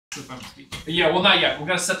Yeah, well, not yet. We're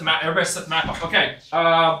gonna set the map. Everybody set the map up. Okay.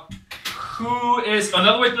 Who is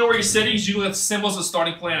another way to know where you're sitting is you look at symbols of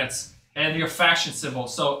starting planets and your faction symbol.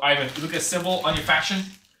 So Ivan, you look at a symbol on your faction.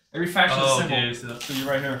 Every faction is a symbol. Okay, so you're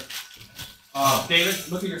right here.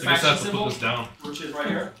 David, look at your faction symbol, which is right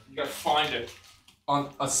here. You gotta find it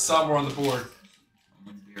on somewhere on the board.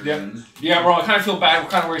 Yeah, bro. I kind of feel bad.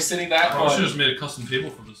 Kind of where you're sitting. That. I should have just made a custom table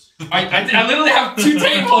for this. I literally have 2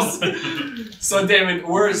 tables. So David,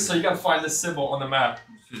 so you gotta find this symbol on the map.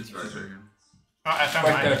 It's right here. I found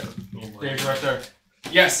right there. David, right there.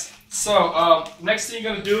 Yes. So next thing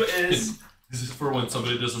you're gonna do is. This is for when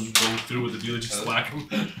somebody doesn't go through with the deal, just slack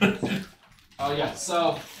them. Oh yeah.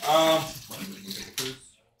 So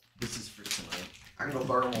this is for tonight. I'm gonna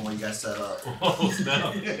borrow one while you guys set up. Oh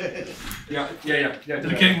snap! yeah. They're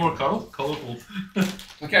getting more colorful.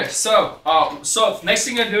 Okay, so next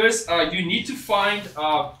thing you're gonna do is you need to find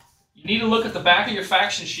you need to look at the back of your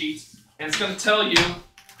faction sheet, and it's gonna tell you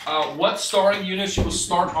what starting units you will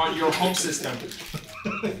start on your home system.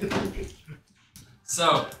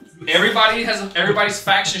 So everybody's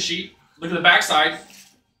faction sheet. Look at the back side.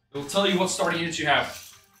 It will tell you what starting units you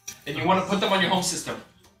have, and you want to put them on your home system.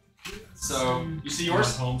 So you see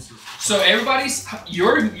yours. So everybody's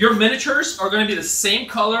your miniatures are going to be the same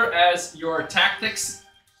color as your tactics.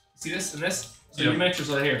 See this and this. So your miniatures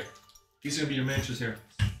are here. These are going to be your miniatures here.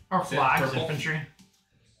 Or flags, infantry.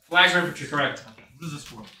 Flags or infantry, correct. What is this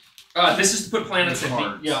for? This is to put planets in.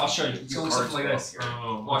 Yeah, I'll show you. It's going to look something like this.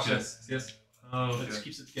 Oh, watch this. See this? Oh, okay. It just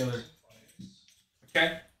keeps it together.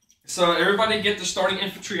 Okay. So everybody get the starting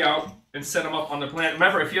infantry out and set them up on the planet.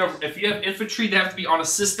 Remember, if you have infantry, they have to be on a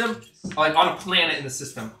system, like on a planet in the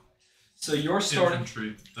system. So your starting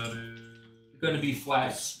infantry, that is going to be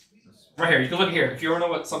flags. Right here. You can look here. If you ever know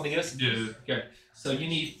what something is. Yeah. Okay. So you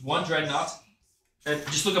need 1 dreadnought, and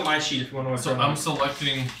just look at my sheet if you want to know what. So I'm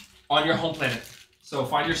selecting on your home planet. So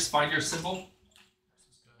find your symbol,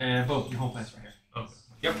 and boom, your home planet's right here. Okay.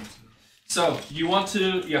 Yep. So you want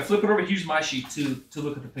to flip it over. Use my sheet to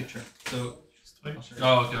look at the picture. So.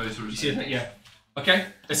 Oh, okay. So you see it? Yeah. Okay.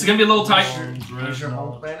 It's gonna be a little tight. Where's your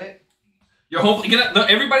home planet? Your home.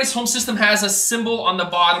 Everybody's home system has a symbol on the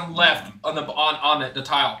bottom left on the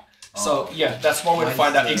tile. So yeah, that's one way to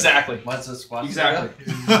find out exactly. What's the squad? Exactly.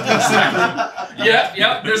 Exactly.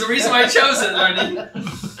 Yeah. There's a reason why you chose it, Arnie.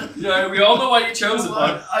 Yeah, we all know why you chose it,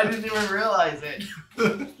 bud. I didn't even realize it.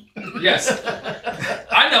 Yes.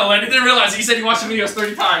 I know. I didn't realize. He said he watched the videos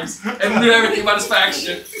 30 times and knew everything about his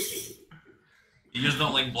faction. You just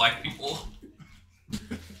don't like black people.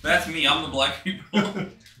 That's me. I'm the black people.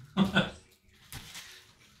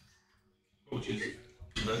 Oh jeez.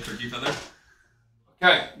 Is that a turkey feather?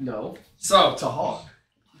 Okay. No. So it's a hawk.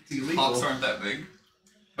 It's illegal. Hawks aren't that big.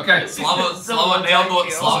 Okay. Slava nailed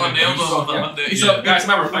it. So guys,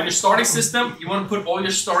 remember on your starting system, you want to put all your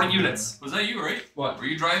starting units. Was that you, right? What? Were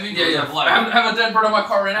you driving? Yeah. I have a dead bird on my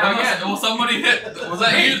car right now. Yeah. Well, somebody hit. Was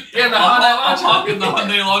that you? Yeah, the I'm talking the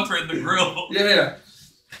Hyundai Elantra in the grill. Yeah.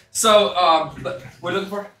 So what are you looking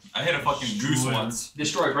for? I hit a fucking goose once.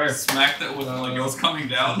 Destroyed, right here. Smacked it with like it was coming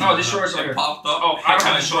down. No, destroyers right here. It popped up. Oh, I don't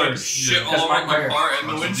have destroyers. Shit all over my car and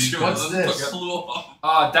the windshield. What's this? Flew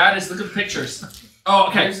off. That is. Look at the pictures. Oh,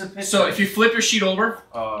 okay. So if you flip your sheet over.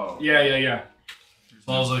 Oh. Yeah.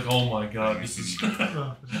 So I was like, oh my god, this is.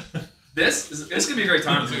 It's gonna be a great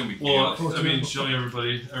time. It's gonna be well, I mean, showing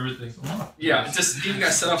everybody everything. Yeah, just give you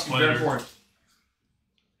guys set up some better for it.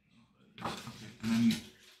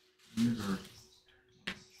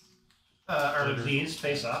 Are these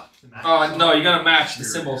face up? No, you gotta match the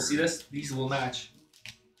symbols. See this? These will match.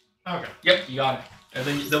 Okay. Yep, you got it. And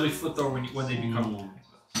then they'll be flipped over when they become.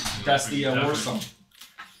 That's the war song.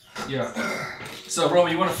 Yeah. So,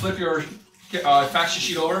 Roman, you want to flip your faction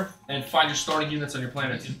sheet over and find your starting units on your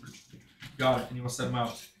planet. Got it. And you want to set them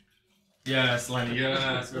out. Yes, Lenny.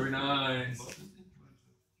 Yes, very nice.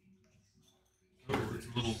 It's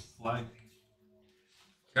a little flag.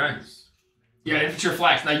 Okay. Yeah, infantry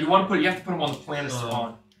flags. Now you have to put them on the planets they're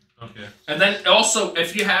on. Okay. And then also,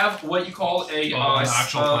 if you have what you call a the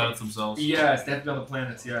actual planets themselves. Yes, they have to be on the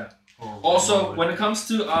planets. Yeah. Also, when it comes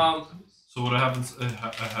to So what happens? I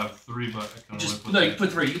have 3, but I can only put you can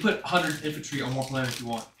put 3. You can put 100 infantry on one planet if you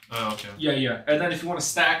want. Oh, okay. Yeah. And then if you want to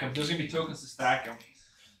stack them, there's gonna be tokens to stack them.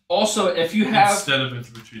 Also, if you have instead of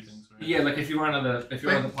infantry things, right? Yeah, like if you run on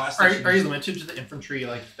the plastic. Are you limited to the infantry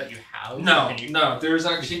like that you have? No. There's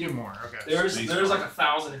actually more. Okay. There's like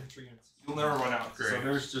 1,000 infantry units. You'll never run out. Great. So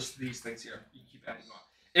there's just these things here. You keep adding on.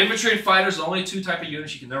 Infantry and fighters are the only 2 type of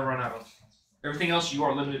units you can never run out of. Everything else you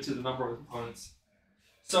are limited to the number of components.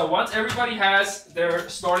 So once everybody has their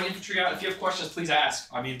starting infantry out, if you have questions, please ask.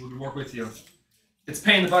 I mean, we'll work with you. It's a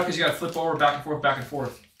pain in the butt because you gotta flip over, back and forth, back and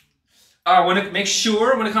forth. Make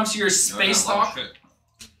sure when it comes to your space stock,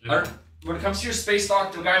 when it comes to your space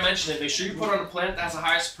stock, the guy mentioned it. Make sure you put it on a planet that has the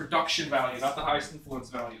highest production value, not the highest influence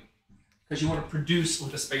value, because you want to produce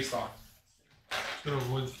with the space stock. Just gonna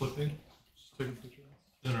avoid flipping. Just take a picture.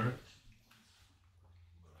 Then alright.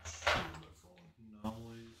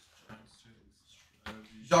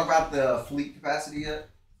 You talk about the fleet capacity yet?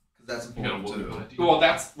 Because that's important You too. gotta Well,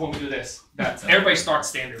 that's when we do this. That's everybody starts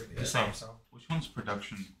standard. The same, so. Which one's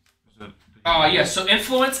production? Is it? Yeah. So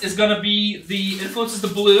influence is gonna be influence is the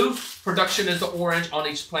blue. Production is the orange on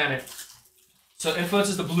each planet. So influence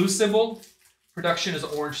is the blue symbol. Production is the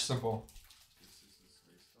orange symbol.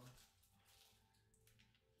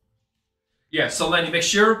 Yeah. So Lenny, make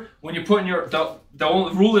sure when you're putting the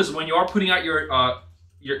only rule is when you are putting out your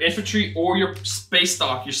infantry or your space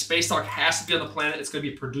stock has to be on the planet it's going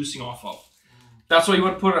to be producing off of. That's why you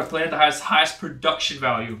want to put it on a planet that has highest production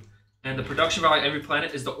value. And the production value of every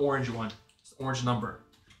planet is the orange one. It's the orange number.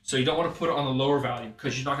 So you don't want to put it on the lower value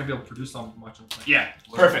because you're not going to be able to produce on much on the planet. Yeah,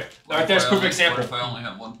 perfect. Alright, there's a perfect example. What if I only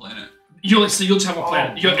have one planet? You'll just have one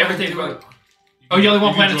planet. You have everything. Oh, you only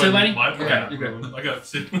one planet too, Lenny? My planet. Okay, you're good. I got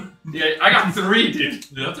 2. Yeah, I got 3, dude.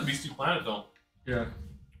 Dude, that's a beastie planet though. Yeah.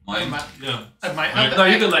 Mine. Yeah. No,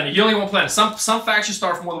 you're good, Lenny. You only have one planet. Some factions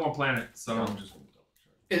start from more than one planet. So.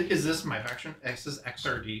 Is this my faction? This is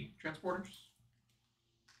XRD transporters?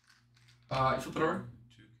 You flip it over.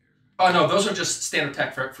 Oh no, those are just standard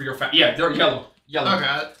tech for your faction. Yeah, they're yellow. Yellow.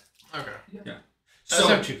 Okay. Yeah. So I So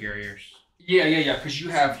have 2 carriers. yeah. Because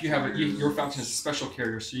your faction is a special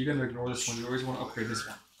carrier, so you're gonna ignore this one. You always want to upgrade this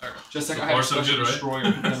one. Okay. Just like So I have a far, so special good, right? destroyer.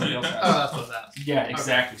 that nobody else has. Oh, that's what that is. Yeah,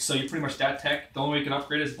 exactly. So you're pretty much that tech. The only way you can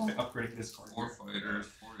upgrade is by upgrading this card. 4 fighters,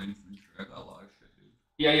 4 infantry. I got a lot of shit, dude.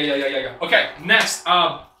 Yeah. Okay, next.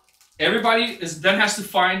 Everybody then has to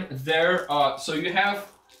find their. So you have.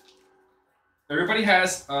 Everybody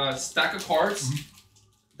has a stack of cards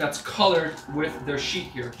that's colored with their sheet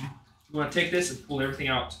here. You want to take this and pull everything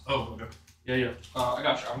out. Oh, okay. Yeah. I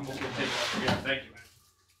got you. I'm going to take it out. Yeah, thank you, man.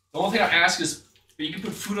 The only thing I ask is, you can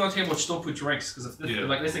put food on the table, but just don't put drinks, because if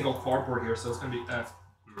this thing go cardboard here, so it's gonna be. We're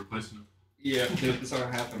replacing it. Yeah, it's not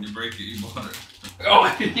gonna happen. When you break it, you bought it.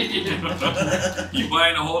 Oh, You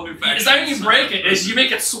buying a whole new faction. it's not even you break it; it's you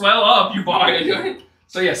make it swell up. You buy it.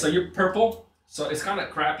 So yeah, so you're purple. So it's kind of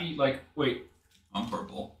crappy. Like, wait, I'm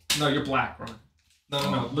purple. no, you're black, Ron.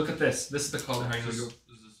 No. Look at this. This is the color. How you Is go?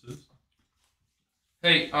 this his?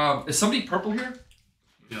 Hey, is somebody purple here?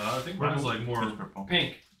 Yeah, I think mine's like more purple.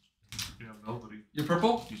 Pink. Yeah, nobody. You're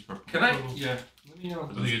purple? He's purple. Can I? Yeah. Let me I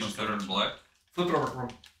think Is it's it just considered black? flip it over,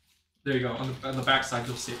 Ron. There you go. On the back side,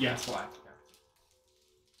 you'll see it. Yeah, it's black.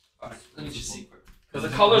 Yeah. Alright, let me just see quick. Because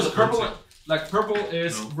the colors of purple, like purple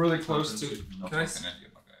is No. really close to. No Can I fucking idea,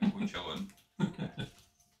 my guy. We chilling.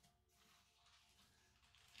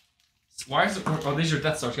 Why is it? Oh, these are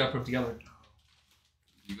Death Stars. You gotta put them together.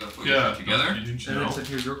 You gotta put Yeah. it together? You didn't And know? then said,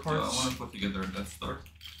 here's your Yeah, I cards. want to put together a Death Star.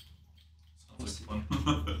 Sounds like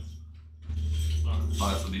fun. Oh,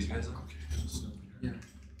 that's what these guys are. Yeah.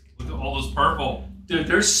 Look at all this purple. Dude,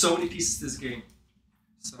 there's so many pieces to this game.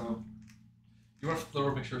 So, you want to flip it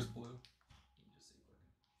over, make sure it's blue.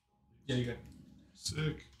 Yeah, you got.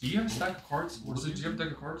 Sick. Do you have a stack of cards? Or do you have a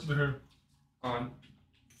deck of cards? Bigger.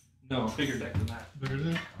 No, a bigger deck than that. Bigger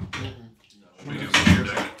than? We We do do some bigger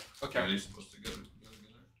deck. deck. Are Okay. they supposed to go together?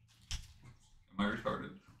 Am I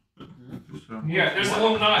retarded? Yeah, there's a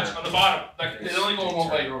little notch on the bottom. Like, they only go one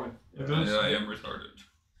way, Roman. It goes- Yeah, I am retarded.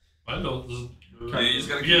 I know. This is, Yeah, you just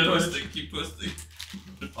gotta keep Yeah, twisting, keep twisting.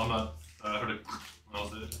 I'm not. I heard it when I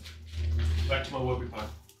was it. Back to my whoopie pie.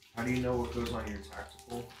 How do you know what goes on your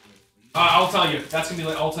tactical? I'll tell you. That's gonna be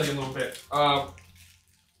like. I'll tell you in a little bit.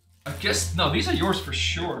 I guess no. These are yours for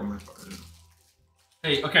sure. I'm retarded.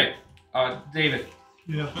 Hey, okay. David.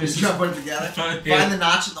 Yeah. This is, Jump them together. Yeah. Find the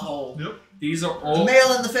notch in the hole. these are The all.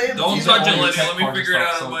 male and the female. Don't These are touch all it, your Lenny. tech Let me cards and figure it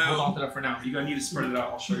stuff, out on so my hold own. on to that for now. You're gonna need to spread it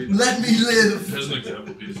out. I'll show you. Let me live. Here's an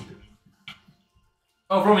example piece.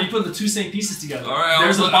 Oh, Roman, you put the two same pieces together. Alright, I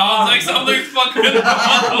There's was a like bomb. something's fucking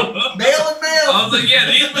wrong. Male and male. I was like, yeah,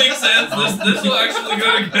 these make sense. This will actually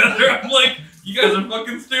go together. I'm like, you guys are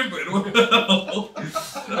fucking stupid. What the hell?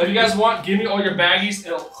 If you guys want, give me all your baggies.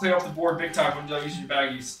 It'll clear up the board big time when you're using your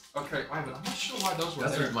baggies. Okay, Ivan, I'm not sure why those were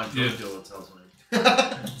That's there. what my Yeah. drug dealer tells me. So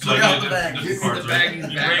Clear out the bag. different Give me cards, the right? You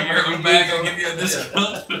bring your own bag, I'll give you a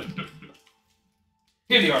discount.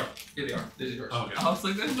 Here they are. Here they are. These are yours. Okay. I was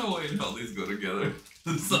like, there's no way in hell these go together.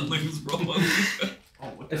 Something's wrong.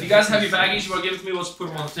 If you guys have your baggies, you want to give it to me, let's put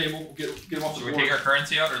them on the table. We'll get them off the Should we board. take our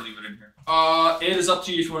currency out or leave it in here? It is up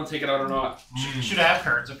to you if you want to take it out or not. Should I have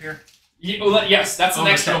cards up here? Yes, that's the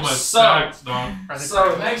next step.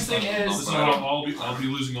 So next thing is, I'll be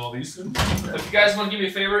losing all these. if you guys want to give me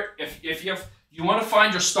a favor, if you want to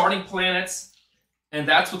find your starting planets, and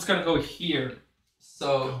that's what's gonna go here.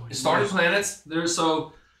 So starting planets, you're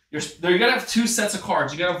gonna have 2 sets of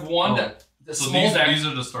cards. You gotta have one the So small deck. these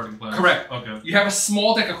are the starting planets. Correct. Okay. You have a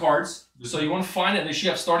small deck of cards, so you want to find it. They should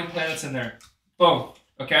have starting planets in there. Boom.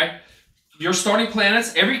 Okay. Your starting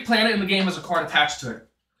planets. Every planet in the game has a card attached to it.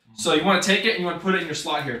 So you want to take it and you want to put it in your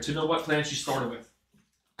slot here to know what planets you started with.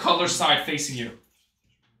 Color side facing you.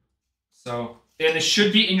 So, and it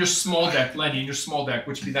should be in your small deck, Lenny, in your small deck,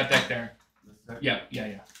 which would be that deck there. Yeah,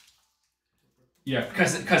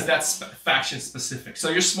 because that's faction specific. So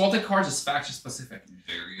your small deck cards is faction specific.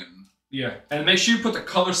 Yeah, and make sure you put the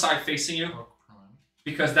color side facing you,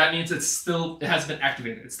 because that means it has been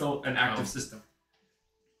activated. It's still an active system.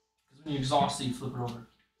 Because when you exhaust it, you flip it over.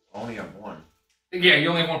 Only have one. Yeah, you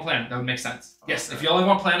only have one planet. That would make sense. Yes, if you only have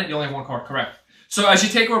one planet, you only have one card. Correct. So as you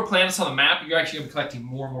take over planets on the map, you're actually going to be collecting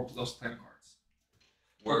more and more of those planet cards.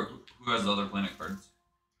 Who has the other planet cards?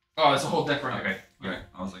 Oh, it's a whole deck right Okay. Okay.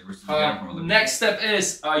 I was like, we're still getting from other next step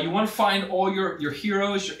is you want to find all your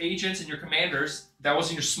heroes, your agents, and your commanders. That was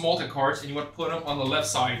in your small deck cards, and you want to put them on the left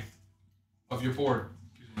side of your board.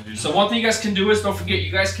 So one thing you guys can do is, don't forget,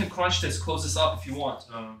 you guys can crunch this, close this up if you want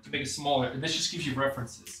to make it smaller. And this just gives you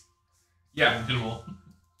references. Yeah. Get them all.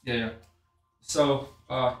 Yeah. So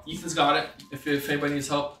Ethan's got it. If anybody needs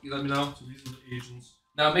help, you let me know. So these are the agents.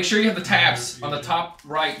 Now make sure you have the tabs on the top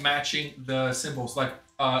right matching the symbols. Like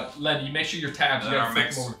Len, you make sure your tabs. And you our have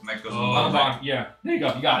mech goes on the bottom. Yeah. There you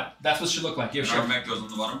go. You got it. That's what it should look like. You have our mech goes on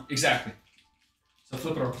the bottom. Exactly. So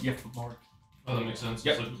flip it over. You have to flip it over. Oh, that makes sense.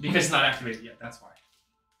 Yep. Because it's not activated yet. That's why.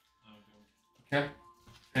 Okay.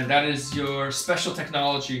 And that is your special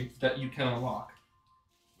technology that you can unlock.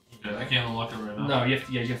 Okay, I can't unlock it right now. No, you have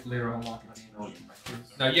to later unlock it.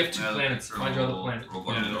 No, you have 2 planets. Find your other planet. Oh,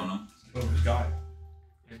 you got it.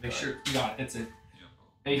 And make sure you got it. That's it.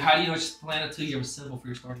 Hey, how do you know which planet to you have a symbol for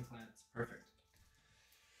your starting planets? Perfect.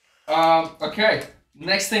 Okay.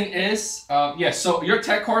 Next thing is, so your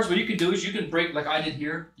tech cards, what you can do is you can break, like I did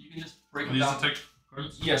here, you can just break them down. Tech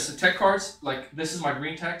cards? Yes, the tech cards, like this is my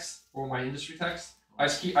green text or my industry text. I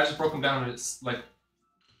just broke them down into like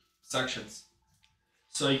sections.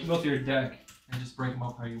 So you can go through your deck and just break them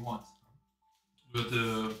up how you want. We have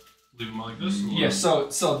to leave them like this? Yeah,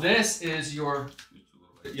 so this is your,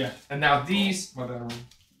 and now these,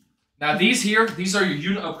 now these here, these are your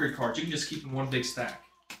unit upgrade cards. You can just keep in one big stack.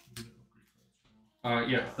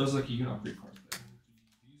 Yeah, those are like your unit upgrade cards.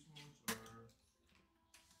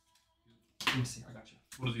 Let me see, I got you.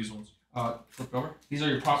 What are these ones? Flip over. These are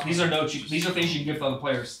your these are notes. These are things you can give to other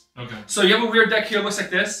players. Okay. So you have a weird deck here, looks like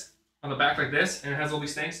this, on the back like this, and it has all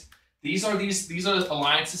these things. These are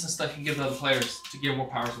alliances and stuff you can give to other players to give more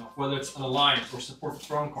powers off, whether it's an alliance or support for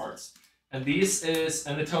throne cards. And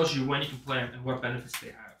it tells you when you can play them and what benefits they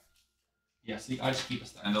have. Yeah, so I just keep a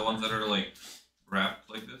stack. And the ones that are like wrapped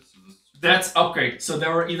like this? That's upgrade. So they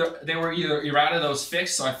were either errata those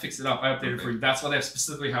fixed, so I fixed it up. I updated it for you. That's why they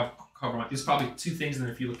specifically have cover on. There's probably 2 things in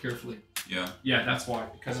there if you look carefully. Yeah. Yeah, that's why.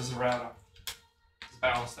 Because it's errata. It's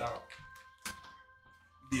balanced out.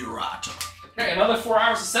 The errata. Okay, another 4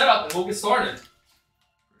 hours to set up and we'll get started.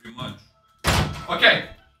 Pretty much. Okay.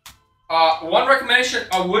 One recommendation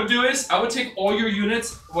I would do is I would take all your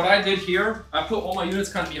units. What I did here, I put all my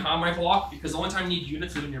units kind of behind my block because the only time you need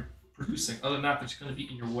units is when you're producing. Other than that, they're just going to be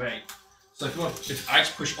in your way. So if I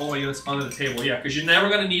just push all my units under the table, yeah, because you're never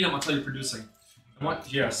going to need them until you're producing.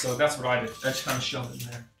 Yeah, so that's what I did. I just kind of shoved it in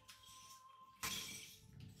there.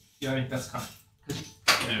 Yeah, I mean that's kind of.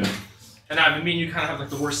 Yeah. And I mean you kind of have like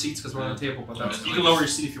the worst seats because we're on the table, but that's, you can lower your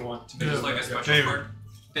seat if you want to. It's like a special card.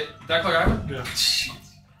 That card I have? Yeah.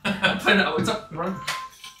 I'm playing. What's up? Run.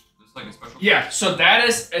 It's like a special. Yeah. So that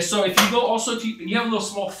is. So if you go also to, you have a little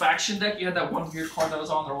small faction deck. You had that one weird card that was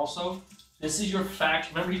on there also. This is your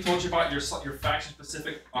faction. Remember he told you about your faction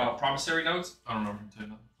specific promissory notes. I don't remember him saying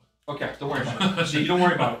that. Okay, don't worry about it. So you don't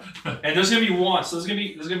worry about it. And there's gonna be one. So there's gonna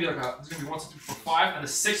be 1, 2, 3, 4, 5, and the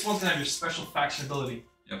 6th one's gonna have your special faction ability.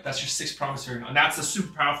 Yep. That's your 6th promissory note, and that's a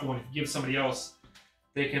super powerful one. If you give somebody else,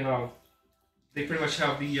 they can they pretty much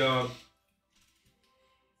have the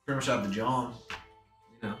Pretty much have the John.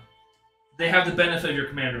 you know, they have the benefit of your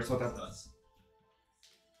commander. That's what that does.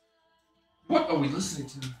 What are we listening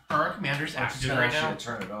to? Are our commanders active right now?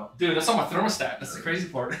 Turn it up. Dude, that's on my thermostat. That's the crazy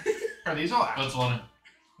part. Are these all active? That's funny.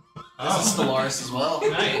 This is Stellaris as well.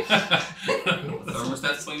 Nice.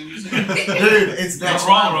 Thermostat's playing music. Dude, it's What's next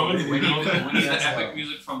wrong, level. Robin? We need the That's epic how-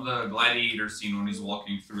 music from the gladiator scene when he's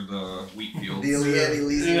walking through the wheat fields. The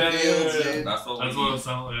Elysian Yeah. Fields, dude. That's what That's we what need. it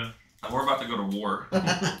sounds like. And we're about to go to war.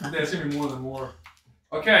 There's gonna be more than war.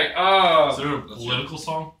 Okay. Is there a political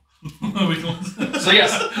song? So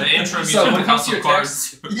yes. The intro music. So when it comes House to of your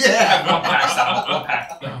Cards. text, Yeah. one pack style, one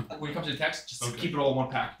pack. Yeah. When it comes to your text, just Okay. keep it all in one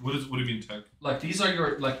pack. What do you mean tech? Like these are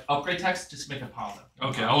your upgrade text. Just make a pile of them.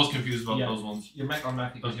 Okay, I was confused about Yeah. those ones. Your mech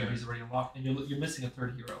automatically goes Okay. he's already unlocked, and you're missing a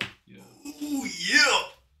third hero. Yeah. Ooh, yeah.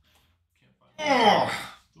 Can't find it.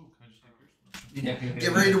 Ooh, can I just take yours?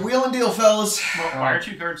 Get ready to wheel and deal, fellas. Why are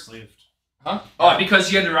 2 cards sleeved? Huh? Oh,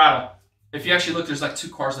 because you had errata. If you actually look, there's like 2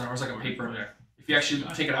 cards in there. There's like a paper in there. If you actually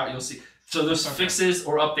take it out, you'll see. So there's fixes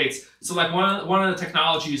or updates. So like one of the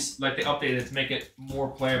technologies, like they updated to make it more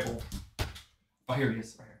playable. Oh, here he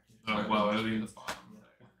is. Right here. Oh, wow, I didn't the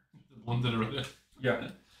one that I read there.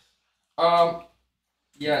 Yeah.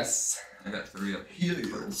 Yes. I got 3 up.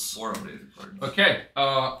 Heels. 4 updated cards. Okay.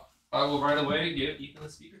 I will right away give Ethan the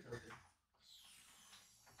speaker token.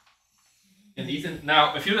 And Ethan,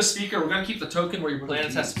 now if you're the speaker, we're gonna keep the token where your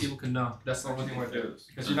planets has so people can know. That's the only thing we're gonna do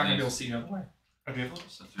because you're not gonna be able to see the other way.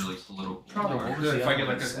 Since you're like political. Probably good if I get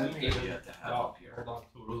like a That glue you paper. have to have Oh, up here. hold on.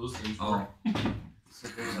 What are those things? Oh, So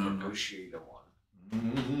there's a negotiator one.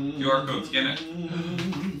 QR code, scan it.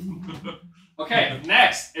 Okay,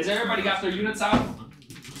 next. Is everybody got their units out?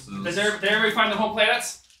 This Did everybody find the home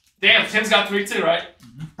planets? Damn, Tim's got 3 too, right?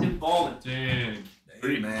 Tim Ballin. Dang.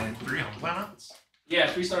 Hey, man. 3 home planets? Yeah,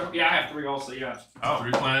 3 star. Yeah, I have 3 also. Yeah. Oh.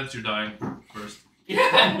 3 planets, you're dying first.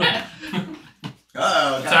 Yeah.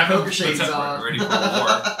 Oh, got poker shades on. Ready for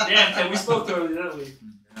war. Damn, Tim, we spoke earlier, didn't we?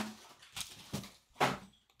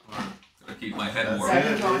 Gotta keep my head That's warm. it.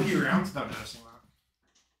 I've gone a few rounds without noticing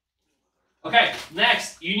that. Okay,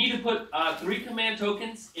 next, you need to put 3 command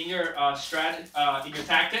tokens in your in your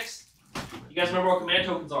tactics. You guys remember what command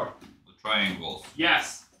tokens are? The triangles.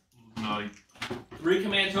 Yes. No, 3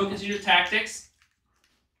 command tokens in your tactics.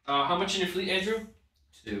 How much in your fleet, Andrew?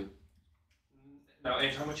 2. No,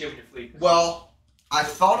 Andrew, how much you have in your fleet? Well, I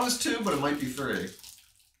thought it was 2, but it might be 3.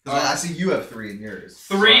 Because I see you have 3 in yours.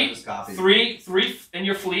 So 3, I just copied. 3 in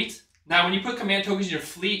your fleet. Now, when you put command tokens in your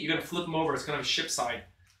fleet, you're gonna flip them over. It's gonna have a ship side.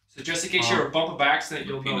 So just in case you're a bump of accident,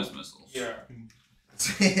 you'll know. Penis missiles. Yeah.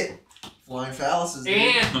 That's it. Flying phalluses. dude.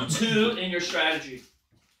 And 2 in your strategy.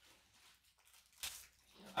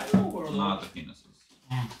 I don't know where those Not the penises.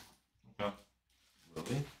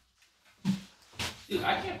 Really? Dude,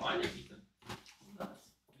 I can't find it, Ethan. What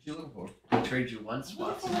you looking for? I trade you 1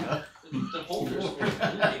 spot. The holders.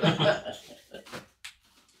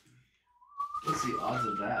 What's the odds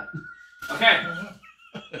of that? Okay.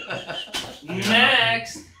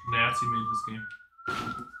 Next. Nazi made this game.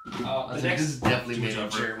 I The was like, next. this is definitely Too made in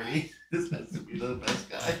much effort. Germany. This has to be the best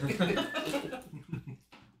guy.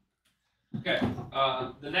 Okay.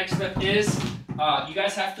 The next step is you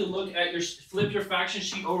guys have to look at flip your faction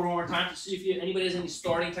sheet over one more time to see if anybody has any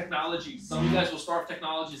starting technologies. Some of you guys will start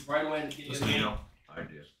technologies right away in the beginning of Just the so you game. know. I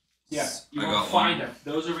did. Yeah, you I want got to find one. them.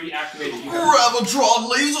 Those are already activated. You have- Gravitron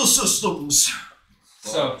laser systems.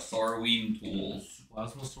 So- Sarween tools.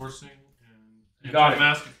 Plasma sourcing You and got it.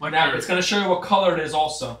 mask deflector. Now it's going to show you what color it is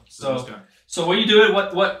also. this So guy. so what you do it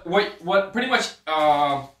what pretty much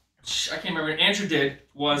I can't remember what Andrew did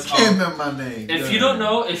was Can't remember my name. if you don't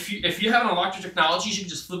know if you haven't unlocked your technologies, you can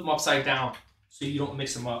just flip them upside down so you don't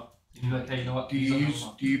mix them up. You be like, hey, you know what? Do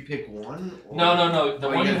you pick one? Or No. The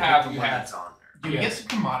or one you gotta have, pick the you one have. that's on Do you get some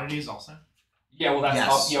commodities also? Yeah, well that's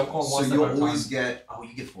Yes. yeah, we're going So one step you'll at a time. always get. Oh,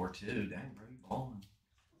 you get 4 too. Dang, bro, you balling.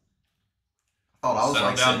 I thought I was Settle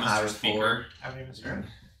like down, sitting high Mr. with 4. Speaker. Haven't even started.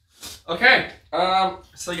 Okay.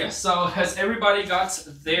 So yeah. So has everybody got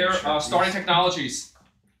their starting technologies?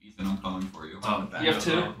 Ethan, I'm coming for you. You have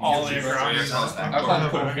 2. All the way Right across. across the I thought I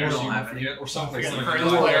board. put them here We so don't you have would any. forget or something. Forget So the like,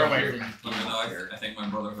 further you layer know, away. Even though I think my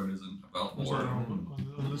brotherhood isn't about war.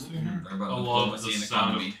 This thing here? They're about I love diplomacy the and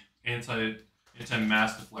sound of economy.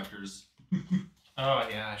 anti-mass deflectors. Oh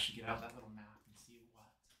yeah, I should get out that little map and see what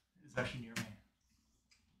is actually near me.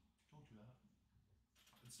 Don't do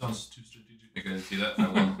that. It sounds too strategic. You guys see that?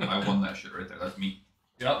 I won that shit right there. That's me.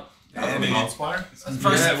 Yep. And Mount Splatter?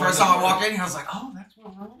 first time I walked in here, I was like, oh, that's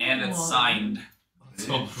what we're And it's signed.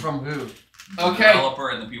 So, From who? The Okay. developer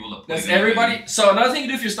and the people that play Does the game. everybody? So another thing you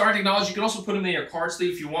do if you're starting technology, you can also put them in your card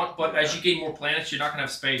sleeve if you want. But as you gain more planets, you're not gonna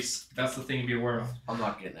have space. That's the thing to be aware of. I'm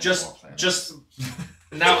not getting that. Just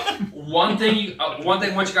now, one thing I want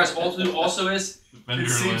you guys all to do also is vendor It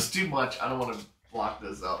seems list. too much. I don't want to block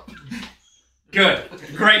this up. good,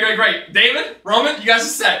 great. David, Roman, you guys are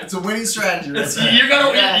set. It's a winning strategy. Right It's, there. you're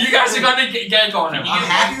gonna, Yes. you guys are gonna get going Can now. you I'm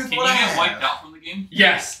happy with can what you I get have. wiped out from the game?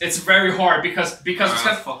 Yes, it's very hard because it's Alright,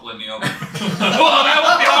 gonna. fuck, let me up. Well, that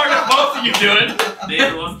would be hard if both of you do it.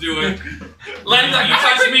 David, let's do it. Lenny's like, you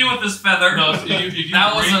touched me with this feather. No, if you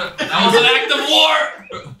that was an act of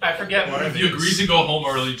war. I forget what If it you is. agree to go home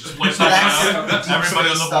early, just play That's- something that's out. Everybody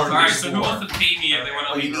on the stuff board. All right, is so who war. wants to pay me if they want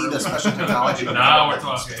Oh, to you leave need a early? special technology. Now we're to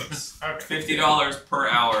talking. $50 per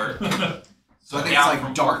hour. So I think Yeah, it's from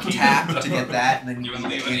like dark 14. tap to get that, and then You you would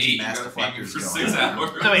need leave at 8, you anti-mass gotta pay me deflectors for going. 6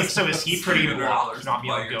 hours. So wait, so is he pretty $300 blocked not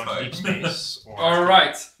being to able to go buy into your deep space? Or... All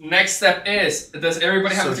right. Next step is: does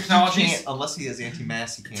everybody have So the he technologies? can't- unless he has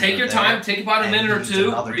anti-mass, he can't. Take go your there. time. Take about a And minute he or needs two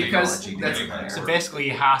another because technology that's to get there. So basically, he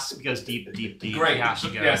has to because deep. great. He has to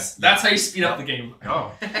go. Yes, that's how you speed up the game.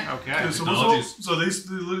 Oh, Yeah, okay. so Technologies. so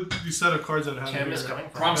these set of cards that have Tim here. is coming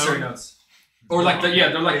from. Promissory notes, or like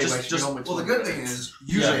they're like just. Well, the good thing is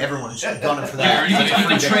usually Yeah. everyone's gunning for You that.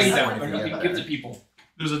 can Free trade days them, before or you you get can there. give to people.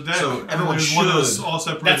 There's a deck. So and everyone there's one that's should. all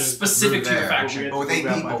separated. That's specific to your There. faction. But with 8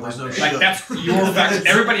 people, there's no Like shit. that's your faction.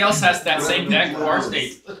 Everybody else has that same deck or our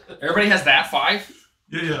state. Everybody has that 5,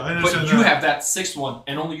 Yeah, I but understand you that. have that 6th one,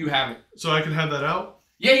 and only you have it. So I can have that out.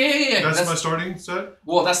 Yeah. That's my starting set.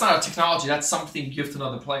 Well, that's not a technology. That's something you give to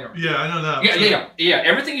another player. Yeah, I know that. Yeah.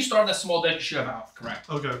 Everything you start in that small deck, you should have out. Correct.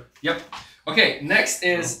 Okay. Okay. Next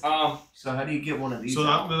is So how do you get one of these? So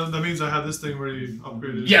out? that means I have this thing already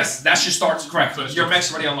upgraded. yes, that should start correct. Your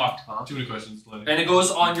mech's already unlocked, Too many questions, Lenny. and it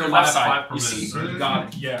goes on your I left have side. 5 per You see, minute. you got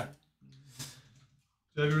it. Yeah.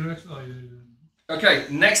 Did I have your next? Oh, yeah. Okay,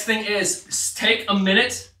 next thing is take a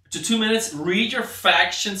minute to 2 minutes, read your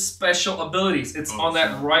faction special abilities. It's on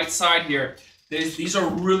that right side here. These are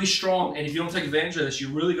really strong, and if you don't take advantage of this,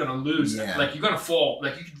 you're really gonna lose. Yeah. Like you're gonna fall.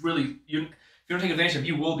 Like you could really, if you don't take advantage of it,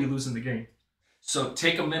 you will be losing the game. So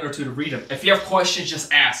take a minute or two to read them. If you have questions,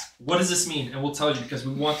 just ask. What does this mean? And we'll tell you because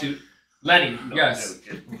we want to. Lenny, yes.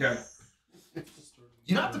 Okay.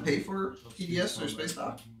 You don't have to pay for PDS or Space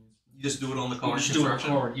Dock. You just do it on the You card. just do it on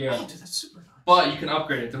construction. card, yeah. Oh, dude, that's super nice. But you can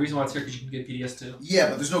upgrade it. The reason why it's here because you can get PDS too. Yeah,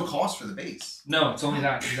 but there's no cost for the base. No, it's only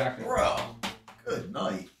that exactly. Bro, good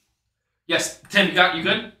night. Yes, Tim, you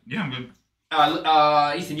good? Yeah, I'm good.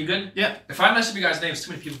 Ethan, you good? Yeah. If I mess up you guys' names,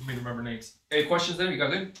 too many people for me to remember names. Any questions there? You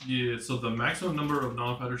got good? Yeah, so the maximum number of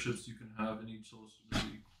non-fighter ships you can have in each soul is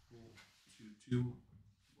equal to 2.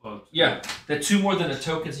 Yeah, the 2 more than the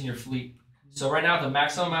tokens in your fleet. So right now, the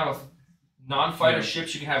maximum amount of non-fighter Yeah.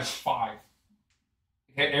 ships you can have is 5.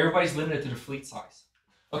 Okay, everybody's limited to their fleet size.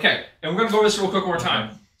 Okay, and we're gonna go over this real quick one more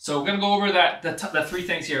time. So we're gonna go over the 3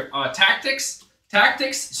 things here. Tactics.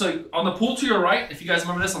 So on the pool to your right, if you guys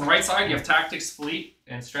remember this, on the right side, you have tactics, fleet,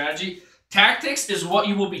 and strategy. Tactics is what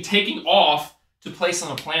you will be taking off to place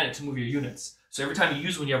on a planet to move your units. So every time you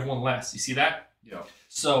use one, you have 1 less. You see that? Yeah.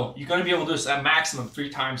 So you're going to be able to do this at maximum 3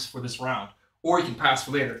 times for this round, or you can pass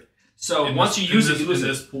for later. So In once this- you use in it, this, you lose in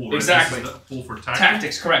it. this pool, right? Exactly. This is the pool for tactics.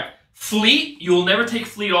 Tactics, correct. Fleet, you will never take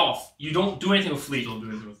fleet off. You don't do anything with fleet. Don't do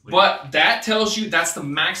anything with fleet. But that tells you that's the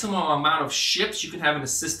maximum amount of ships you can have in a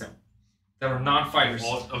system that are non-fighters.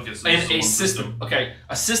 Well, okay, so this In is a one system. Okay,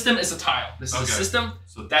 a system is a tile. This is a Okay. system.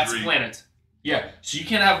 So That's 3. planet. Yeah, so you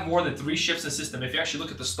can't have more than 3 ships in a system. If you actually look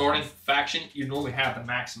at the starting faction, you normally have the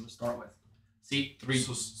maximum to start with. See, 3.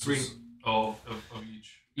 So, 3. of each.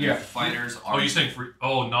 Yeah. Fighters Oh, are. you're saying free?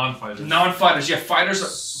 Oh, non-fighters. Non-fighters. Yeah, fighters are.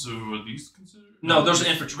 So are these considered? No, those are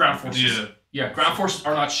infantry, ground forces. Yeah. Yeah, ground forces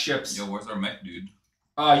are not ships. Yo, where's our mech dude?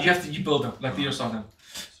 You build them like the other on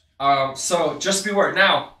them. So just be aware.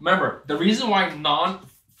 Now, remember the reason why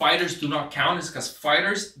non-fighters do not count is because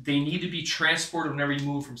fighters they need to be transported whenever you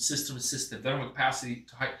move from system to system. They don't have capacity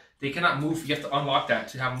to hide. They cannot move. You have to unlock that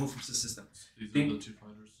to have them move from system. These are They- the 2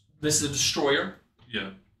 fighters. This is a destroyer.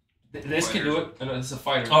 Yeah. This can do it, and this is a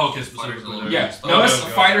fighter. Oh, okay, Fighters specifically. are there. Yeah. Oh, Notice okay, a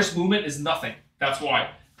okay. fighter's movement is nothing. That's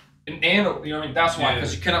why. You know what I mean? That's why, Yeah.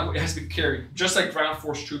 because you cannot. It has to be carried. Just like ground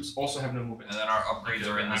force troops also have no movement. And then our upgrades Okay,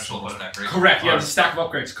 are in this actual little stack, right? Correct. Yeah, Alright. the stack of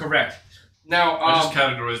upgrades. Correct. Now, I just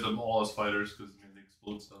categorized them all as fighters because they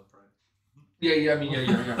explode stuff, right?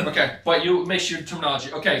 yeah. Okay, but you make sure your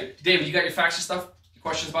terminology. Okay, David, you got your faction stuff?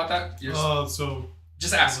 Questions about that? So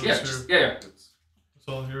Just ask. Yeah, yeah. it's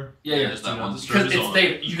all here. Just that one. Because it's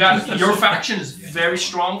David. You got your faction is very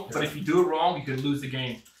strong, but if you do it wrong, you could lose the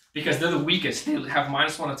game because they're the weakest. They have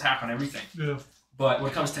 -1 attack on everything. Yeah. But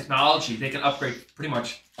when it comes to technology, they can upgrade pretty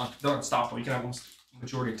much. They're unstoppable. You can have almost the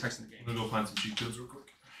majority of text in the I'm game. gonna go find some cheat codes real quick.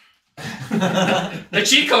 The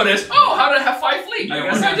cheat code is, oh, how did I have 5 fleet? I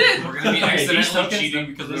guess I did. We're gonna be Okay, these accidentally tokens, cheating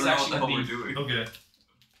because we this don't know what the hell actually we're doing. Okay.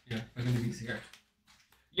 Yeah, we're gonna be here.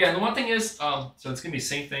 Yeah, and the one thing is, so it's gonna be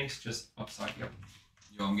the same things, just upside. Yep.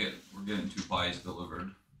 Yo, we're getting 2 pies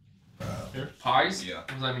delivered. Here, pies. Yeah. What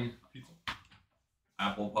does that mean?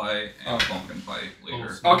 Apple pie and Oh. pumpkin pie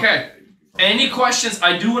later. Okay. Any questions?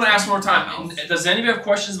 I do want to ask one more time. Does anybody have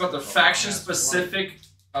questions about the faction-specific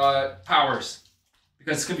powers?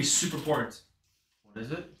 because it's gonna be super important. What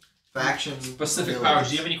is it? Faction. Specific abilities. powers.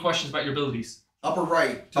 Do you have any questions about your abilities? Upper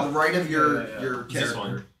right, to the right of your This one.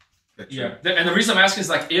 character. Yeah. And the reason I'm asking is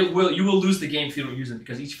like you will lose the game if you don't use them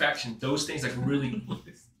because each faction those things like really.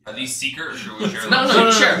 Are these secret or should we share No, them?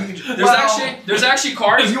 no, share. You can- There's actually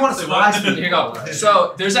cards. If you want to surprise Here people, you go.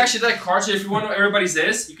 So there's actually like cards. If you want to know what everybody's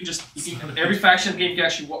is, you can every faction game you can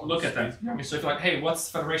actually look at them. You know what I mean, so if you're like, hey, what's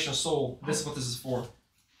Federation of Soul? This is what this is for.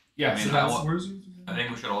 Yeah. I mean, so that's, Where's it? I think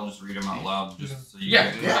we should all just read them out loud, just so you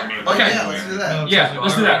Yeah. guys Yeah. know. Okay. Yeah, let's do that. yeah.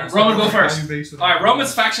 Let's do that. Roman, go first. All All right,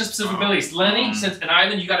 Roman's faction specific abilities. Lenny, since and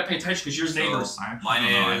Ivan, you got to pay attention because yours neighbors. Mine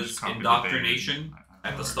is indoctrination.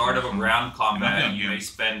 At the start of a ground combat, you may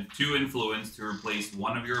spend 2 influence to replace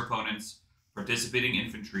one of your opponent's participating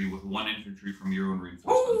infantry with 1 infantry from your own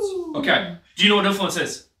reinforcements. Okay. Do you know what influence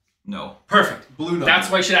is? No. Perfect. Blue number. That's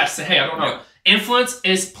why you should ask. Say, hey, I don't know. Influence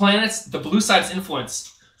is planets. The blue side is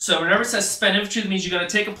influence. So whenever it says spend infantry, that means you're going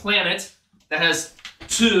to take a planet that has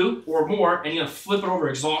 2 or more, and you're going to flip it over,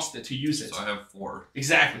 exhaust it to use it. So I have 4.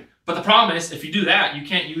 Exactly. But the problem is, if you do that, you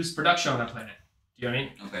can't use production on that planet. Do you know what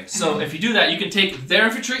I mean? Okay. So if you do that, you can take their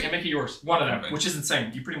infantry and make it yours. One of them, Okay. which is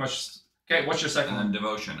insane. You pretty much... Okay, what's your second And then one?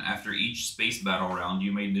 devotion. After each space battle round,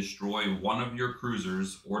 you may destroy one of your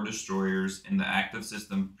cruisers or destroyers in the active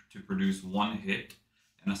system to produce 1 hit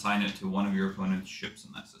and assign it to one of your opponent's ships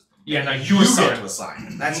in that system. Yeah, now You you assign get it. to assign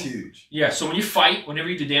it. That's huge. Yeah, so when you fight, whenever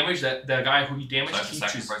you do damage, that the guy who you damage, So I have to he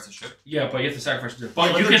chooses. sacrifice a ship? Yeah, but you have to sacrifice the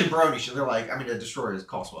But But you they're can... jabroni, so they're like, I mean, a destroyer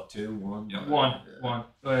costs what, 2, 1? Yeah. One.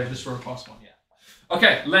 Destroyer costs 1, yeah.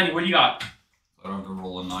 Okay, Lenny, what do you got? So I don't have to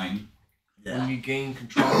roll a 9. When you gain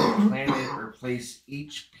control of a planet, replace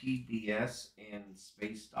each PDS and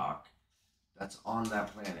space dock that's on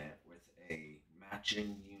that planet with a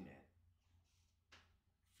matching unit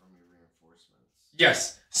from your reinforcements.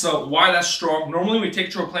 Yes. So why that's strong? Normally, when you take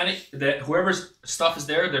control of a planet, that whoever's stuff is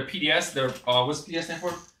there, their PDS, their what's PDS stand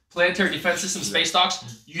for? Planetary Defense System space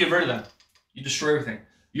docks. You get rid of them. You destroy everything.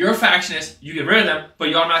 Your faction is you get rid of them, but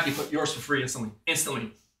you automatically put yours for free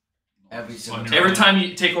instantly. Every single Every time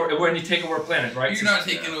you take over, when you take over a planet, right? You're not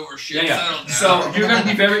taking over ships. Yeah, I yeah. don't So you're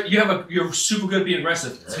gonna be you're super good at being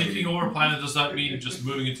aggressive. Taking over a planet does that mean just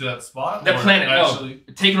moving into that spot? The or planet, actually,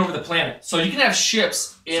 no, taking over the planet. So you can have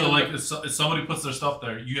ships in So like if somebody puts their stuff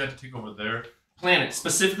there, you have to take over their planet,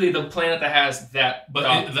 specifically the planet that has that.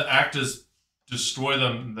 But the act is destroy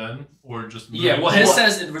them then, or just move Yeah, well, his Well,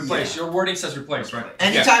 says replace. yeah. Your wording says replace, right? Yeah.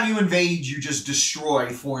 Anytime you invade, you just destroy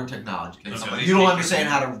foreign technology. Okay. You don't understand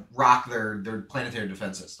how to rock their planetary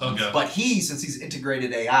defense system. Okay. But since he's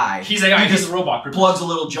integrated AI, He's AI. he He's just a robot. plugs a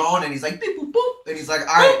little John and he's like, beep, boop, boop. And he's like,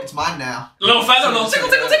 all right, it's mine now. Little feather, little tickle,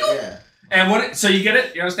 tickle, tickle. Yeah. And what? So you get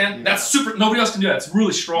it? You understand? Yeah. That's super. Nobody else can do that. It's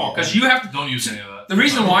really strong because you have to. Don't use any of that. The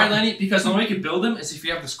reason why, Lenny, because the only way you can build them is if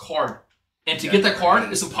you have this card, and to get that card,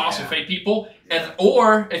 it's impossible to fake people, and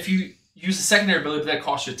or if you use the secondary ability that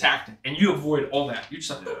costs you attack, and you avoid all that. You just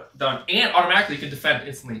have done, and automatically you can defend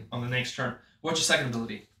instantly on the next turn. What's your second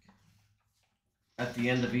ability? At the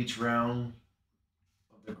end of each round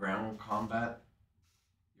of the ground combat,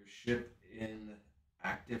 your ship in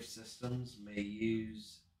active systems may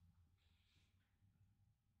use.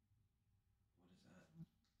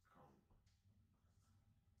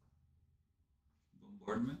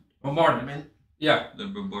 Bombardment? Bombardment. Yeah. The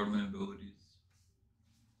bombardment abilities.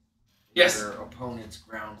 Yes. Your opponent's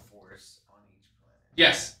ground force on each planet.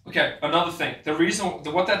 Yes. Okay. Another thing. The reason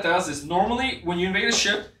what that does is normally when you invade a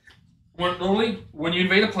ship, when you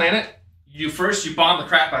invade a planet, you bomb the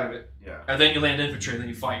crap out of it, Yeah. and then you land infantry, and then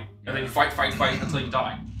you fight, and then you fight until you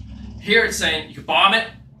die. Here it's saying you can bomb it,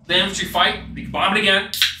 the infantry fight, you can bomb it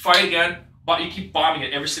again, fight again, but you keep bombing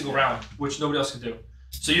it every single round, which nobody else can do.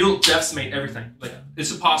 So you'll decimate everything. Like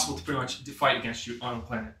it's impossible to pretty much fight against you on a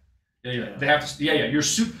planet. Yeah. They have to. Yeah. You're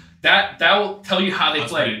super. That will tell you how they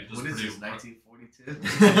That's play. pretty- What is that's this, pretty-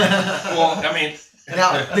 1942? Well, I mean,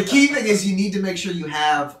 Now, the key thing is you need to make sure you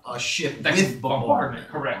have a ship That's with bombardment.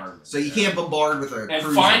 correct. So you can't bombard with a And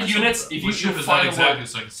cruiser find or units something. if you What ship can is find that a exactly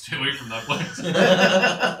so I can stay away from that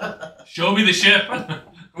place? Show me the ship.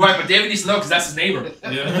 Right, but David needs to know because that's his neighbor.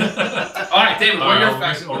 Yeah. All right, David, what are your Alright,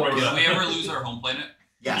 facts? I'll remember Did we ever lose our home planet?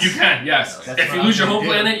 Yes. You can, yes. That's If you what lose your I'm home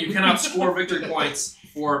gonna do. planet, you cannot score victory points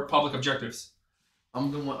for public objectives.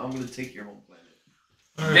 I'm gonna take your home planet.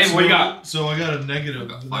 All right, David, what do you got? So I got a negative, I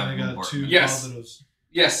got and then 5 I got 2 bombardment. Yes. positives.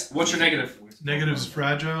 Yes, what's your negative? Negative's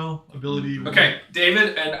fragile ability. Okay,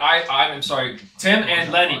 David and I'm sorry, Tim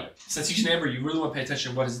and Lenny. Since each neighbor, you really want to pay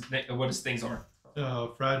attention to what his things are.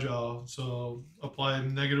 Fragile. So apply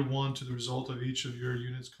 -1 to the result of each of your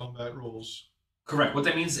unit's combat rolls. Correct. What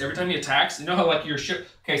that means is every time he attacks, you know how like your ship.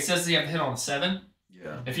 Okay, it says you have to hit on a 7.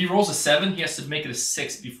 Yeah. If he rolls a 7, he has to make it a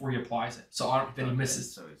 6 before he applies it. So then he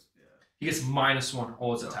misses. So it's, He gets -1 on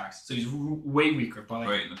all his attacks. So he's way weaker. But like,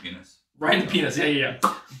 Right in the penis. right in the penis. Yeah.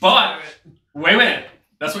 But wait a minute.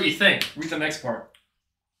 That's what you think. Read the next part.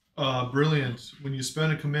 Brilliant. When you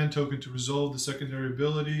spend a command token to resolve the secondary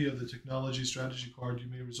ability of the technology strategy card, you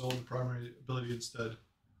may resolve the primary ability instead.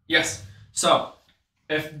 Yes. So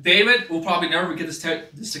if David will probably never get this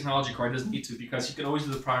technology card, doesn't need to, because he can always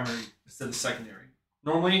do the primary instead of the secondary.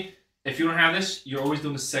 Normally, if you don't have this, you're always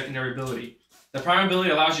doing the secondary ability. The primary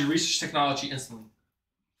ability allows you to research technology instantly.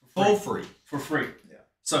 Full free. For free. Yeah.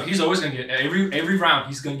 So he's always gonna get every round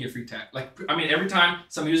he's gonna get free tech. Every time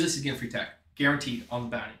someone uses this, he's getting free tech. Guaranteed on the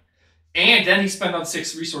bounty. And then he spent on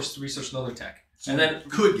 6 resources to research another tech. So and then you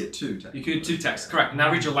could get 2 techs. You could 2 techs, correct.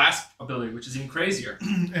 Now read your last ability, which is even crazier.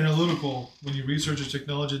 Analytical. When you research a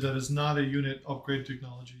technology that is not a unit upgrade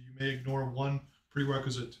technology, you may ignore 1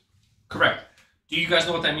 prerequisite. Correct. Do you guys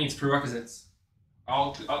know what that means, prerequisites?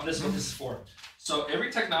 This is what this is for. So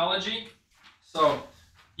every technology,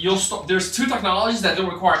 there's 2 technologies that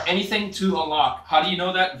don't require anything to unlock. How do you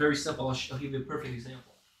know that? Very simple. I'll give you a perfect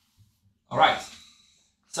example. All right.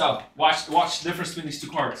 So watch the difference between these 2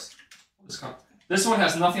 cards. This one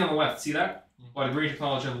has nothing on the left. See that? But a green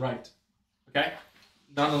technology on the right. Okay?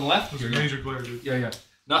 None on the left. There's a major glare, dude. Yeah.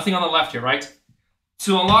 Nothing on the left here, right?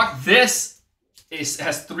 To unlock this,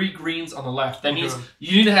 has 3 greens on the left. That means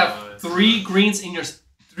you need to have 3 greens in your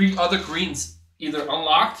 3 other greens either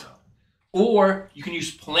unlocked, or you can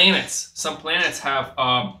use planets. Some planets have.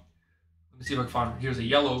 Let me see if I can find. Here's a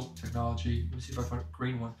yellow technology. Let me see if I can find a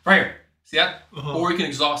green one. Right here. See that? Or you can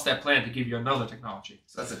exhaust that planet to give you another technology.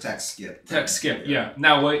 So that's a tech skip. Tech skip. Yeah.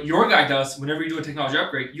 Now what your guy does whenever you do a technology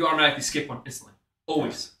upgrade, you automatically skip one instantly.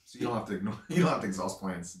 Always. So you don't have to ignore. You don't have to exhaust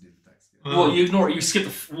plans to do the tech skip. Well, you ignore it. You skip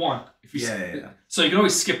the 1. If you Yeah. So you can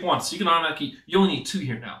always skip 1. So you can automatically. You only need 2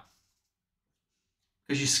 here now.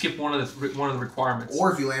 Because you skip one of the requirements.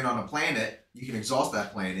 Or if you land on a planet, you can exhaust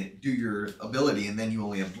that planet, do your ability, and then you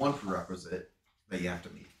only have 1 prerequisite that you have to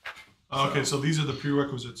meet. Okay, so these are the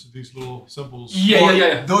prerequisites, these little symbols.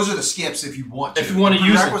 Yeah. Those are the skips if you want to. If you want to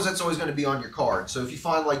use it. Prerequisite's always going to be on your card. So if you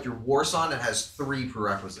find like your war son, it has 3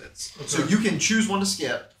 prerequisites. Okay. So you can choose one to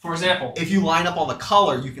skip. For example. If you line up on the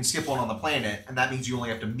color, you can skip one on the planet, and that means you only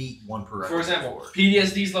have to meet 1 prerequisite. For example,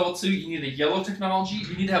 PTSD's level 2, you need a yellow technology.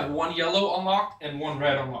 You need to have 1 yellow unlocked and 1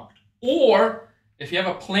 red unlocked. Or if you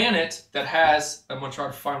have a planet that has, I'm gonna try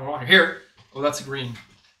to find one on here. Oh, that's a green.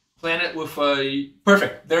 Planet with a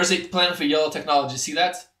perfect. There's a planet for yellow technology. See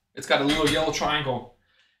that? It's got a little yellow triangle.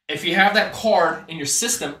 If you have that card in your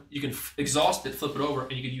system, you can exhaust it, flip it over,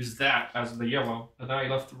 and you can use that as the yellow. And now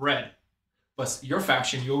you left the red. But your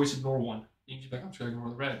faction, you always ignore 1. You can just be like, I'm just gonna ignore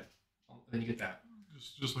the red. Then you get that.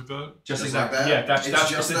 Just like that. Just like that. Yeah, that's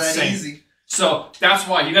just that insane. easy. So that's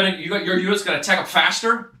why your unit's gonna tech up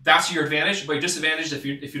faster. That's your advantage. But your disadvantage if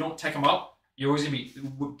you don't tech them up, you're always gonna be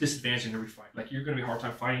disadvantaged in every fight. Like you're gonna be a hard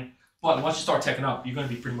time fighting. But once you start teching up, you're gonna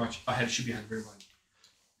be pretty much ahead. Should be ahead of everybody.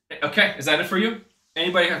 Okay, is that it for you?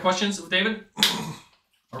 Anybody have questions with David?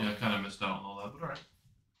 Yeah, I kind of missed out on all that, but alright.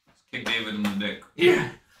 Let's kick David in the dick. Yeah.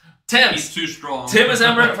 Tim. He's too strong. Tim is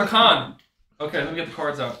Emperor of Hakan. Okay, let me get the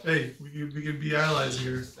cards out. Hey, we can be allies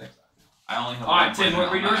here. I only have Alright, one Tim, planet.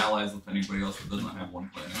 what were I'm not yours? allies with anybody else who doesn't have 1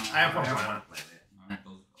 planet. I have one planet. Alright,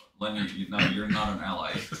 Lenny, you're not an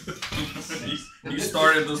ally. you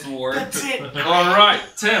started this war. That's it. All right,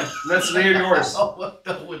 Tim. Let's hear yours. Oh, what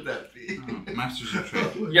the hell would that be? Masters of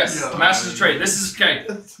Trade. Yes, Yeah. Masters of Trade. This is okay.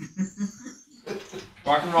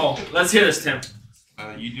 Rock and roll. Let's hear this, Tim.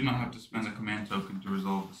 You do not have to spend a command token to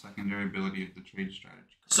resolve the secondary ability of the trade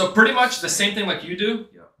strategy. So pretty much the same thing like you do,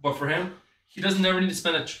 Yeah. but for him, he doesn't ever need to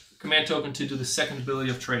spend a command token to do the second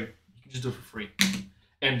ability of trade. You can just do it for free.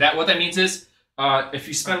 And what that means is, if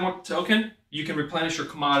you spend 1 token, you can replenish your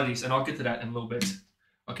commodities, and I'll get to that in a little bit.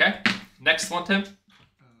 Okay? Next one, Tim.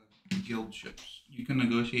 Guild ships. You can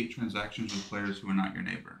negotiate transactions with players who are not your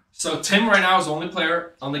neighbor. So Tim right now is the only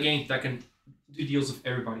player on the game that can do deals with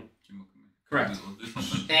everybody. Correct. We'll do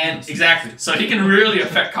something. And exactly. So he can really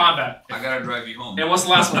affect combat. I gotta drive you home. And what's the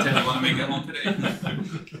last one, You Tim? want to make it home today?